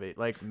this movie?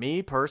 Like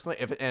me personally,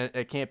 and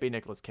it can't be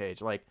Nicolas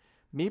Cage. Like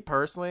me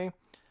personally,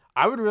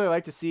 I would really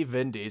like to see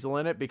Vin Diesel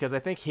in it because I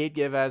think he'd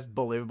give as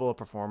believable a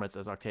performance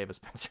as Octavia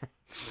Spencer.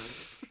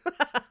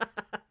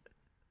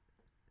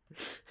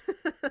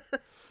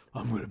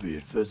 I'm gonna be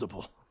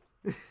invisible.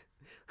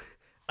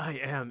 I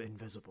am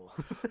invisible.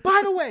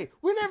 By the way,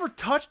 we never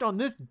touched on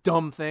this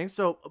dumb thing.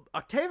 So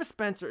Octavia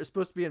Spencer is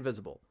supposed to be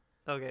invisible.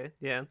 Okay,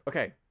 yeah.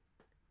 Okay.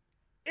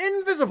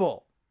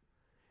 Invisible.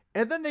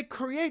 And then they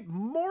create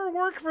more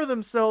work for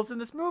themselves in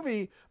this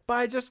movie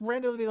by just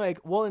randomly being like,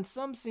 well, in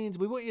some scenes,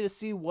 we want you to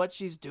see what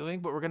she's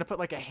doing, but we're going to put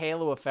like a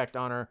halo effect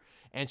on her.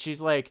 And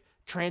she's like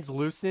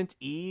translucent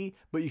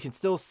but you can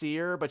still see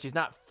her, but she's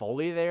not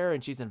fully there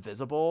and she's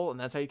invisible. And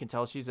that's how you can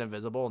tell she's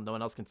invisible and no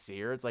one else can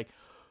see her. It's like,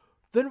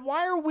 then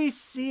why are we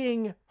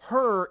seeing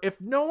her if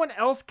no one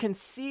else can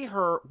see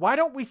her? Why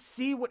don't we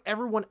see what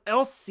everyone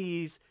else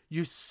sees?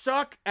 You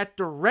suck at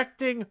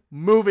directing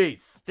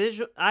movies.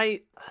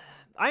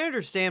 I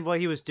understand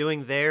what he was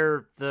doing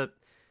there.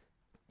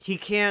 He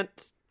can't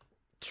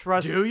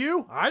trust. Do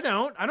you? I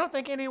don't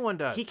think anyone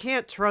does. He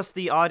can't trust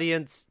the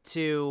audience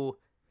to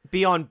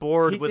be on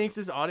board with. He thinks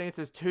his audience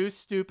is too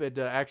stupid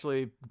to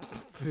actually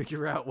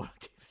figure out what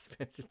Octavia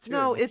Spencer's doing.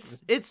 No,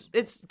 it's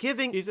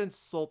giving. He's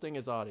insulting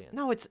his audience.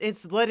 No,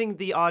 it's letting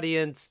the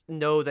audience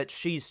know that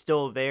she's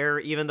still there,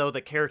 even though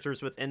the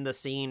characters within the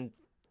scene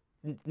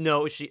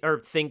know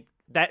think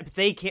that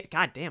they can't.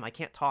 God damn, I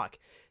can't talk.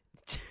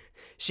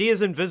 She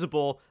is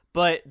invisible,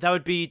 but that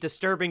would be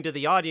disturbing to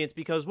the audience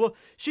because, well,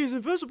 she's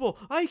invisible.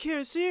 I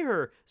can't see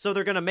her. So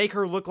they're going to make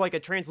her look like a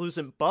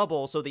translucent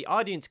bubble so the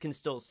audience can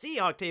still see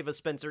Octavia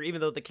Spencer,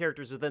 even though the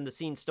characters within the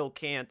scene still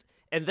can't.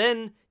 And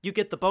then you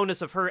get the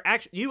bonus of her,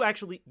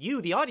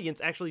 the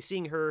audience, actually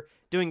seeing her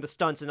doing the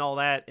stunts and all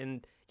that.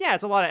 And yeah,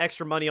 it's a lot of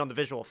extra money on the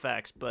visual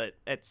effects, but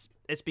it's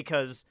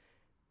because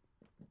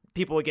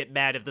people would get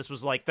mad if this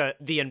was like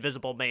the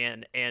Invisible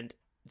Man and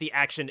the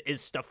action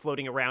is stuff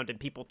floating around and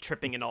people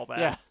tripping and all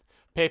that.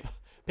 Yeah.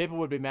 People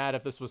would be mad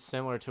if this was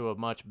similar to a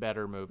much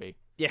better movie.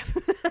 Yeah.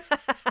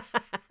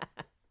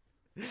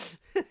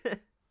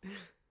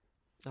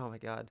 Oh my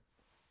god.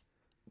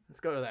 Let's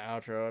go to the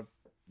outro.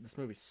 This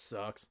movie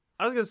sucks.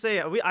 I was going to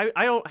say,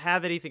 I don't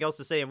have anything else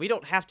to say, and we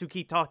don't have to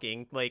keep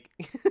talking. Like,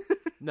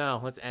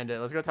 no, let's end it.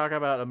 Let's go talk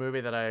about a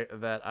movie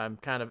that I'm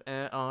kind of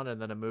on,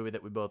 and then a movie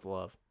that we both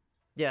love.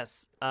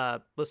 Yes.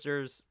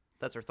 Listeners,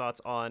 that's our thoughts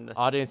on...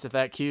 Audience, if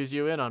that cues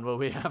you in on what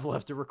we have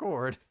left to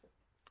record.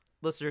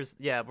 Listeners,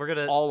 yeah, we're going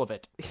to... all of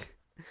it.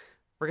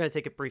 We're going to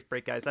take a brief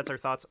break, guys. That's our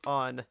thoughts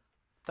on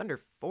Thunder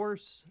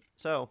Force.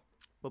 So,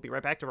 we'll be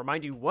right back to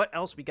remind you what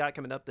else we got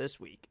coming up this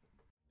week.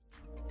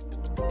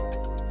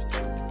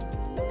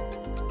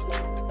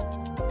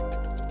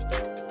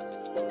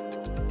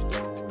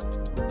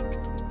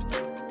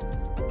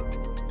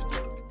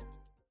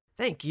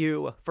 Thank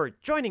you for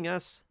joining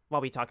us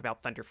while we talk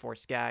about Thunder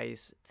Force,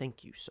 guys.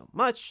 Thank you so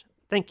much.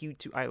 Thank you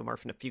to Isla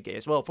Marf and a few gay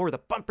as well for the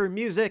bumper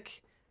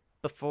music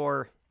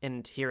before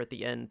and here at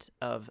the end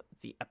of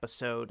the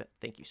episode.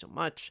 Thank you so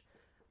much.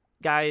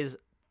 Guys,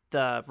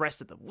 the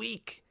rest of the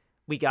week,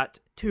 we got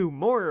 2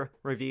 more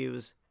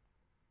reviews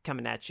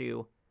coming at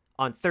you.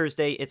 On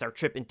Thursday, it's our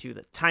trip into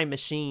the time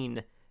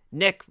machine.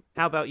 Nick,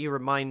 how about you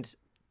remind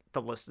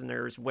the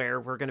listeners where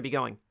we're going to be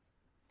going?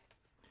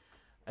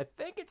 I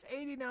think it's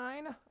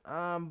 89,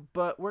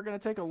 but we're going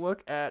to take a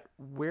look at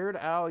Weird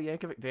Al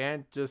Yankovic.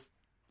 Dan just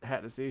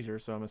had a seizure,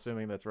 so I'm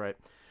assuming that's right.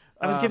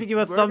 I was giving you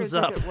a thumbs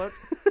up.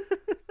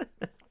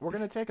 We're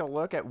going to take a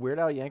look at Weird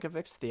Al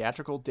Yankovic's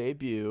theatrical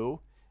debut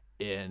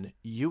in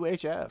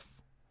UHF.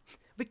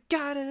 We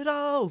got it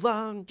all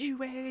on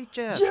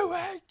UHF.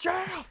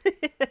 UHF!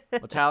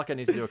 Metallica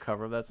needs to do a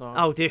cover of that song.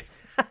 Oh, dude.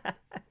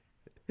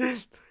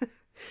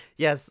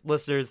 Yes,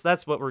 listeners,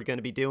 that's what we're going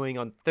to be doing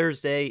on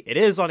Thursday. It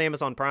is on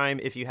Amazon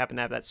Prime. If you happen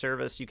to have that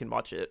service, you can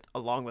watch it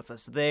along with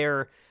us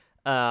there.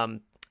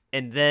 And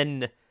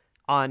then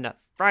on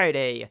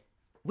Friday,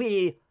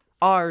 we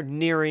are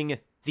nearing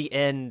the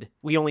end.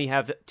 We only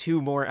have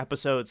 2 more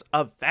episodes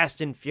of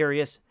Fast and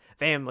Furious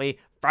Family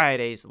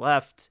Fridays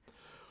left.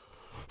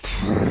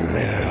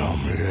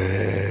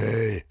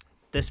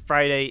 This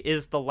Friday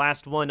is the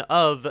last one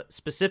of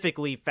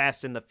specifically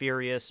Fast and the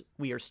Furious.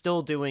 We are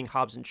still doing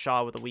Hobbs and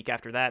Shaw with a week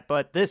after that,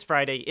 but this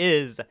Friday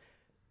is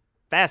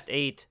Fast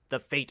 8, The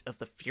Fate of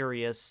the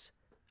Furious.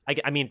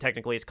 I mean,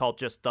 technically it's called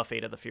just The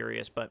Fate of the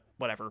Furious, but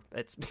whatever.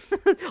 It's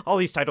all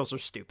these titles are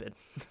stupid.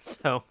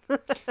 So,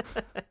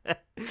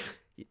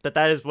 but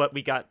that is what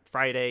we got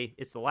Friday.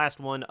 It's the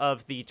last one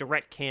of the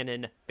direct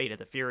canon Fate of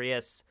the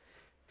Furious.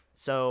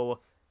 So,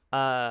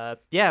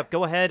 yeah,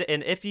 go ahead,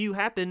 and if you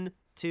happen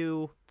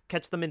to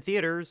catch them in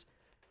theaters,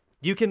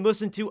 you can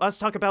listen to us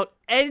talk about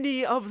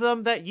any of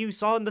them that you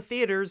saw in the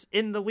theaters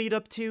in the lead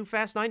up to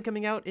Fast 9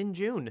 coming out in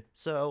June.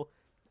 So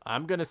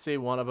I'm going to see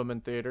one of them in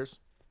theaters.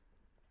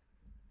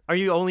 Are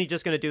you only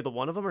just going to do the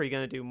one of them, or are you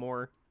going to do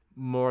more?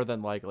 More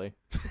than likely.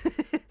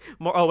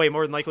 More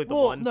than likely the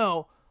one.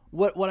 No.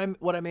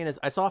 What I mean is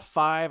I saw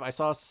 5, I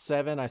saw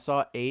 7, I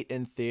saw 8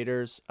 in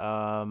theaters.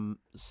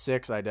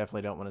 6 I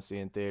definitely don't want to see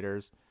in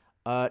theaters.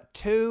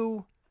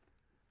 2,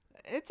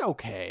 it's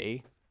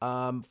okay.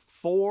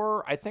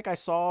 4 I think I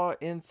saw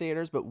in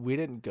theaters, but we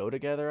didn't go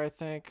together, I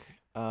think.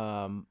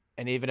 And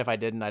even if I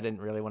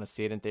didn't really want to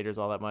see it in theaters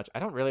all that much. I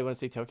don't really want to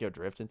see Tokyo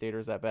Drift in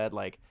theaters that bad.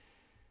 Like,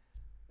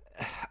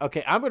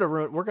 okay,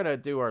 we're gonna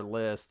do our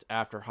list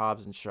after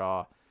Hobbs and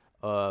Shaw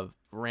of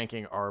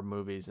ranking our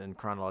movies in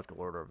chronological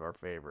order of our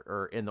favorite,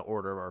 or in the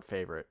order of our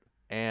favorite,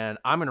 and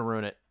I'm gonna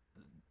ruin it.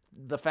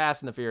 The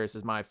Fast and the Furious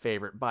is my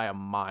favorite by a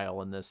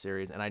mile in this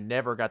series, and I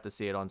never got to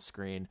see it on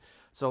screen.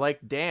 So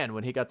like Dan,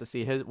 when he got to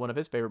see one of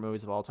his favorite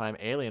movies of all time,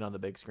 Alien, on the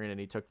big screen, and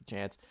he took the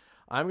chance,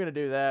 I'm gonna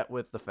do that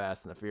with The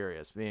Fast and the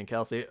Furious. Me and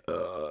Kelsey,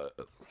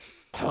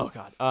 oh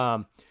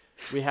god,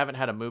 we haven't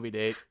had a movie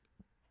date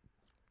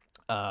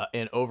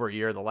in over a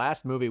year. The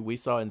last movie we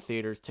saw in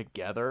theaters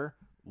together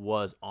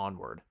was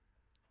Onward.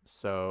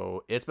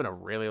 So it's been a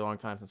really long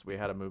time since we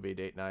had a movie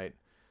date night.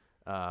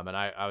 And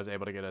I was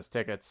able to get us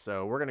tickets.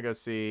 So we're going to go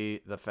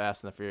see The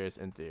Fast and the Furious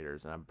in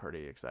theaters. And I'm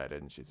pretty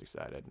excited, and she's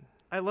excited.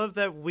 I love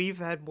that we've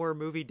had more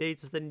movie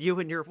dates than you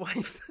and your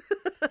wife.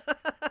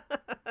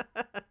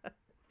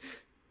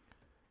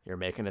 You're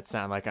making it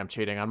sound like I'm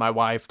cheating on my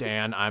wife,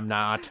 Dan. I'm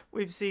not.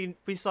 We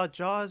saw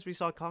Jaws, we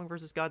saw Kong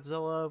vs.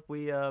 Godzilla,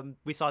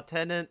 we saw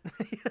Tenet.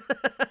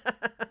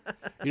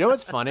 You know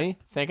what's funny?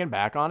 Thinking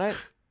back on it,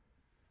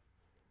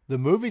 the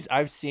movies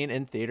I've seen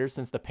in theaters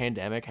since the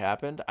pandemic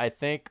happened, I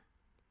think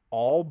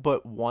all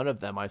but one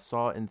of them I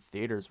saw in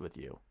theaters with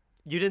you.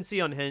 You didn't see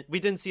Unhinged. We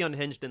didn't see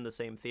Unhinged in the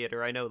same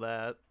theater. I know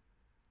that.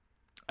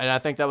 And I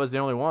think that was the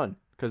only one,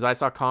 because I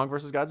saw Kong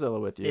vs. Godzilla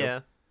with you.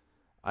 Yeah.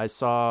 I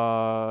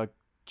saw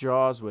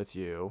Jaws with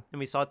you. And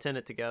we saw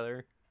Tenet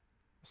together.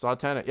 Saw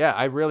Tenet. Yeah,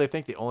 I really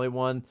think the only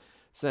one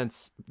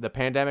since the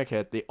pandemic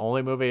hit, the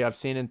only movie I've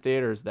seen in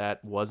theaters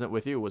that wasn't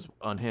with you was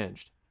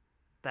Unhinged.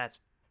 That's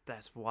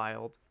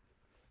wild.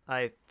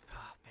 Man,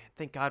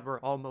 thank God we're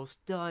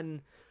almost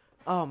done.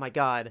 Oh my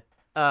God.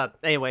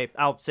 Anyway,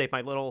 I'll save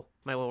my little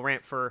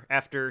rant for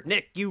after.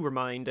 Nick, you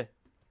remind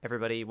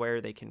everybody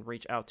where they can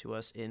reach out to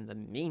us in the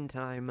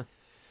meantime.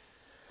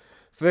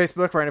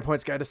 Facebook, Brownie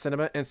Points Guide to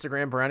Cinema.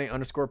 Instagram,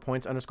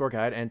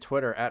 Brownie_Points_Guide. And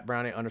Twitter,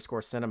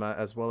 @Brownie_Cinema,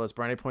 as well as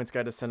Brownie Points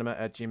Guide to Cinema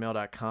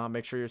 @gmail.com.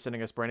 Make sure you're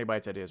sending us Brownie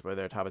Bites ideas, whether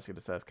they're topics to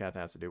discuss,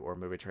 countdowns to do, or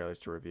movie trailers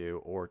to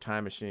review, or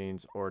time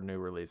machines, or new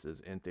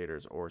releases in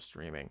theaters or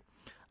streaming.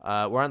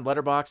 We're on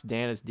Letterboxd.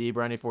 Dan is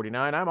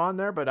DBrownie49. I'm on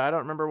there, but I don't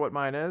remember what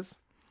mine is.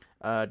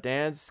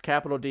 Dan's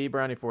capital D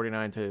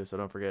Brownie49 too, so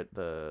don't forget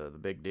the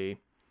big D.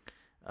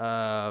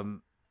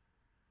 Also,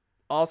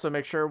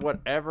 make sure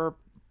whatever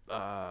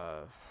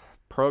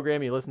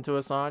program you listen to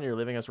us on, you're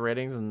leaving us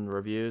ratings and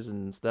reviews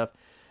and stuff.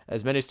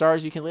 As many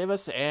stars you can leave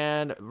us,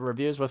 and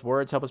reviews with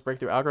words help us break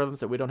through algorithms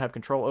that we don't have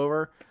control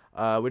over.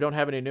 We don't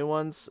have any new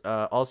ones.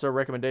 Also,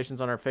 recommendations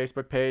on our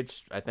Facebook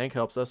page, I think,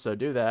 helps us, so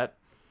do that.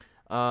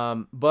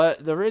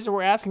 But the reason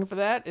we're asking for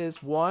that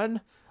is,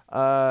 one,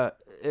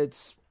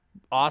 it's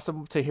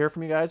awesome to hear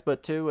from you guys,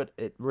 but two,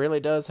 it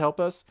really does help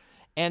us.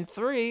 And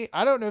three,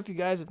 I don't know if you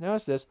guys have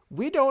noticed this,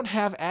 we don't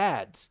have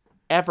ads.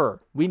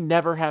 Ever. We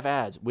never have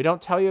ads. We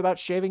don't tell you about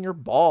shaving your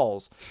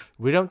balls.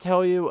 We don't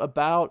tell you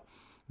about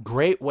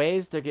great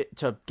ways to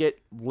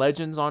get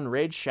legends on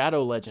Raid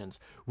Shadow Legends.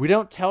 We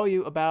don't tell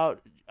you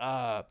about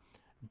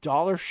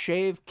dollar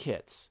shave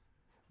kits.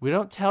 We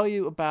don't tell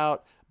you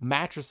about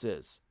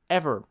mattresses.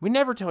 Ever. We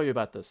never tell you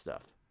about this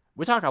stuff.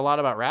 We talk a lot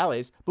about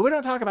rallies, but we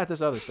don't talk about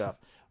this other stuff.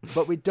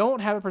 But we don't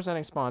have a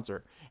presenting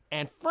sponsor.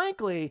 And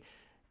frankly,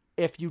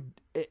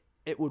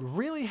 it would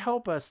really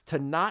help us to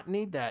not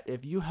need that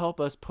if you help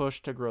us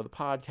push to grow the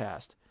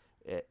podcast.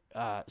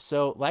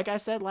 So like I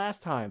said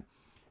last time,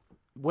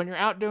 when you're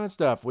out doing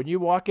stuff, when you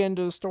walk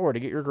into the store to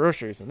get your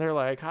groceries and they're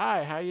like,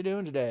 "Hi, how you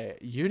doing today?"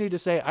 You need to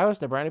say, "I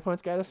listen to Brownie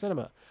Points Guide to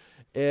Cinema."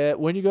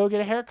 When you go get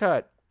a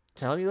haircut,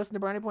 tell them you listen to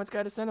Brownie Points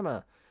Guide to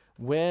Cinema.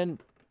 When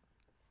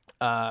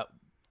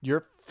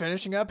you're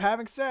finishing up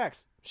having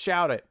sex,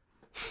 shout it.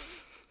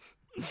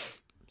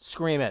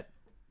 Scream it.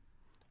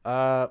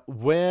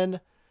 When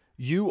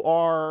you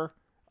are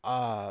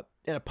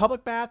in a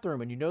public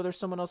bathroom and you know there's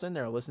someone else in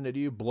there listening to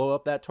you blow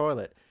up that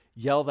toilet,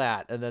 yell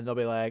that, and then they'll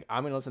be like,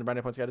 "I'm going to listen to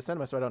Brownie Points Guide to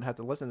Cinema so I don't have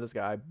to listen to this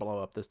guy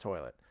blow up this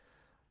toilet."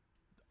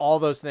 All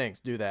those things,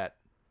 do that.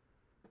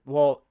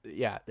 Well,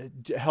 yeah,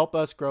 help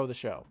us grow the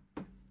show.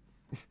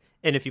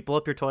 And if you blow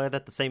up your toilet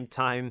at the same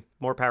time,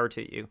 more power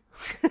to you.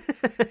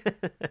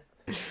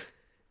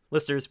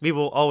 Listeners, we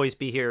will always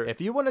be here. If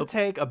you want to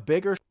take a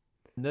bigger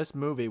than this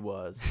movie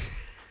was...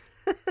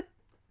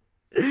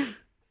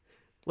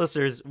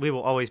 Listeners, we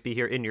will always be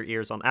here in your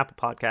ears on Apple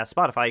Podcasts,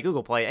 Spotify,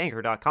 Google Play,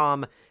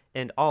 Anchor.com,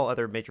 and all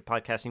other major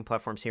podcasting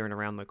platforms here and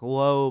around the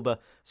globe.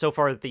 So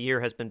far, the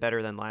year has been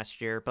better than last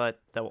year,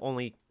 but that will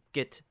only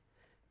get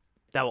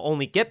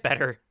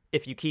better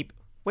if you keep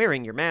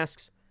wearing your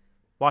masks,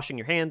 washing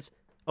your hands,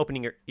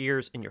 opening your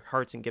ears and your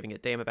hearts, and giving a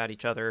damn about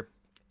each other.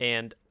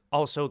 And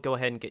Also, go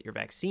ahead and get your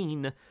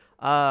vaccine.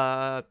 We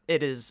are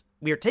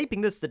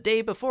taping this the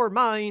day before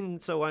mine,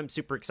 so I'm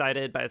super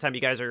excited. By the time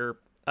you guys are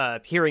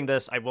hearing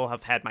this, I will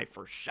have had my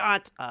first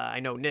shot. I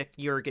know, Nick,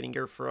 you're getting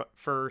your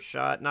first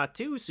shot not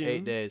too soon.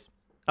 8 days.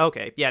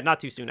 Okay, yeah, not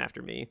too soon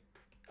after me.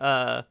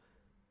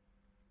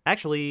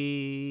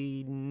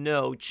 Actually,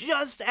 no,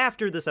 just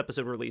after this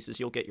episode releases,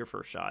 you'll get your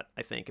first shot,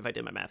 I think, if I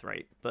did my math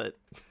right, but...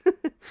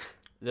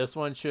 This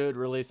one should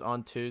release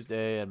on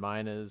Tuesday, and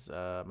mine is,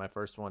 my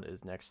first one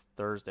is next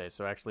Thursday,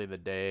 so actually the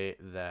day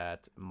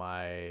that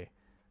UHF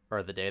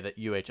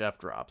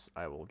drops,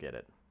 I will get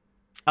it.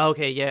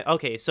 Okay, yeah,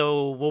 okay,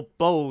 so we'll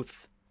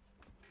both,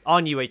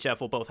 on UHF,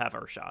 we'll both have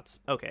our shots.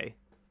 Okay,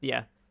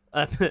 yeah.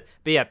 But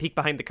yeah, peek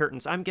behind the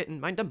curtains. I'm getting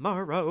mine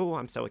tomorrow.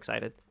 I'm so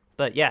excited.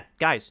 But yeah,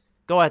 guys,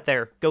 go out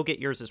there. Go get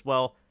yours as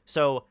well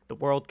so the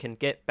world can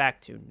get back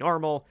to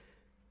normal.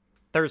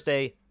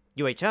 Thursday,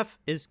 UHF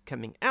is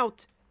coming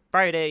out.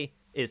 Friday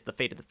is The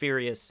Fate of the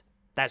Furious.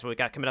 That's what we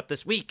got coming up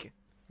this week.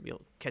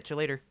 We'll catch you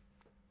later.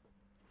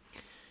 Do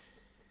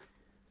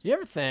you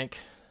ever think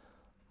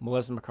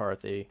Melissa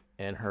McCarthy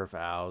in her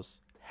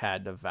vows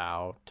had to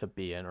vow to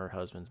be in her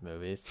husband's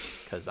movies?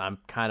 Because I'm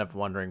kind of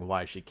wondering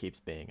why she keeps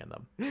being in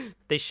them.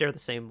 They share the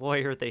same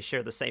lawyer. They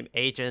share the same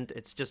agent.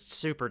 It's just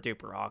super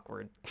duper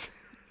awkward.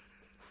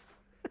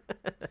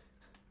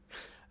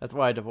 That's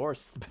why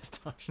divorce is the best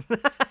option.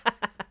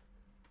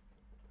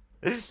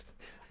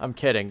 I'm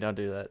kidding. Don't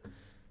do that.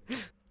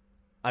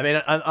 I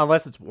mean,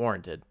 unless it's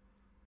warranted.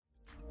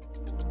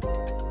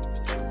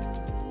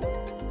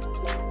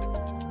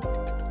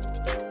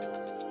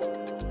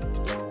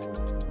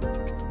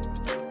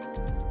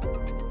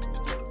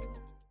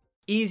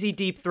 Easy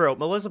deep throat.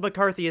 Melissa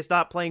McCarthy is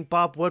not playing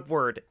Bob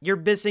Woodward. You're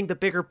missing the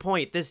bigger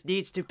point. This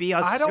needs to be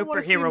a superhero movie. I don't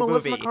want to see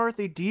Melissa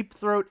McCarthy deep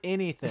throat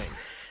anything.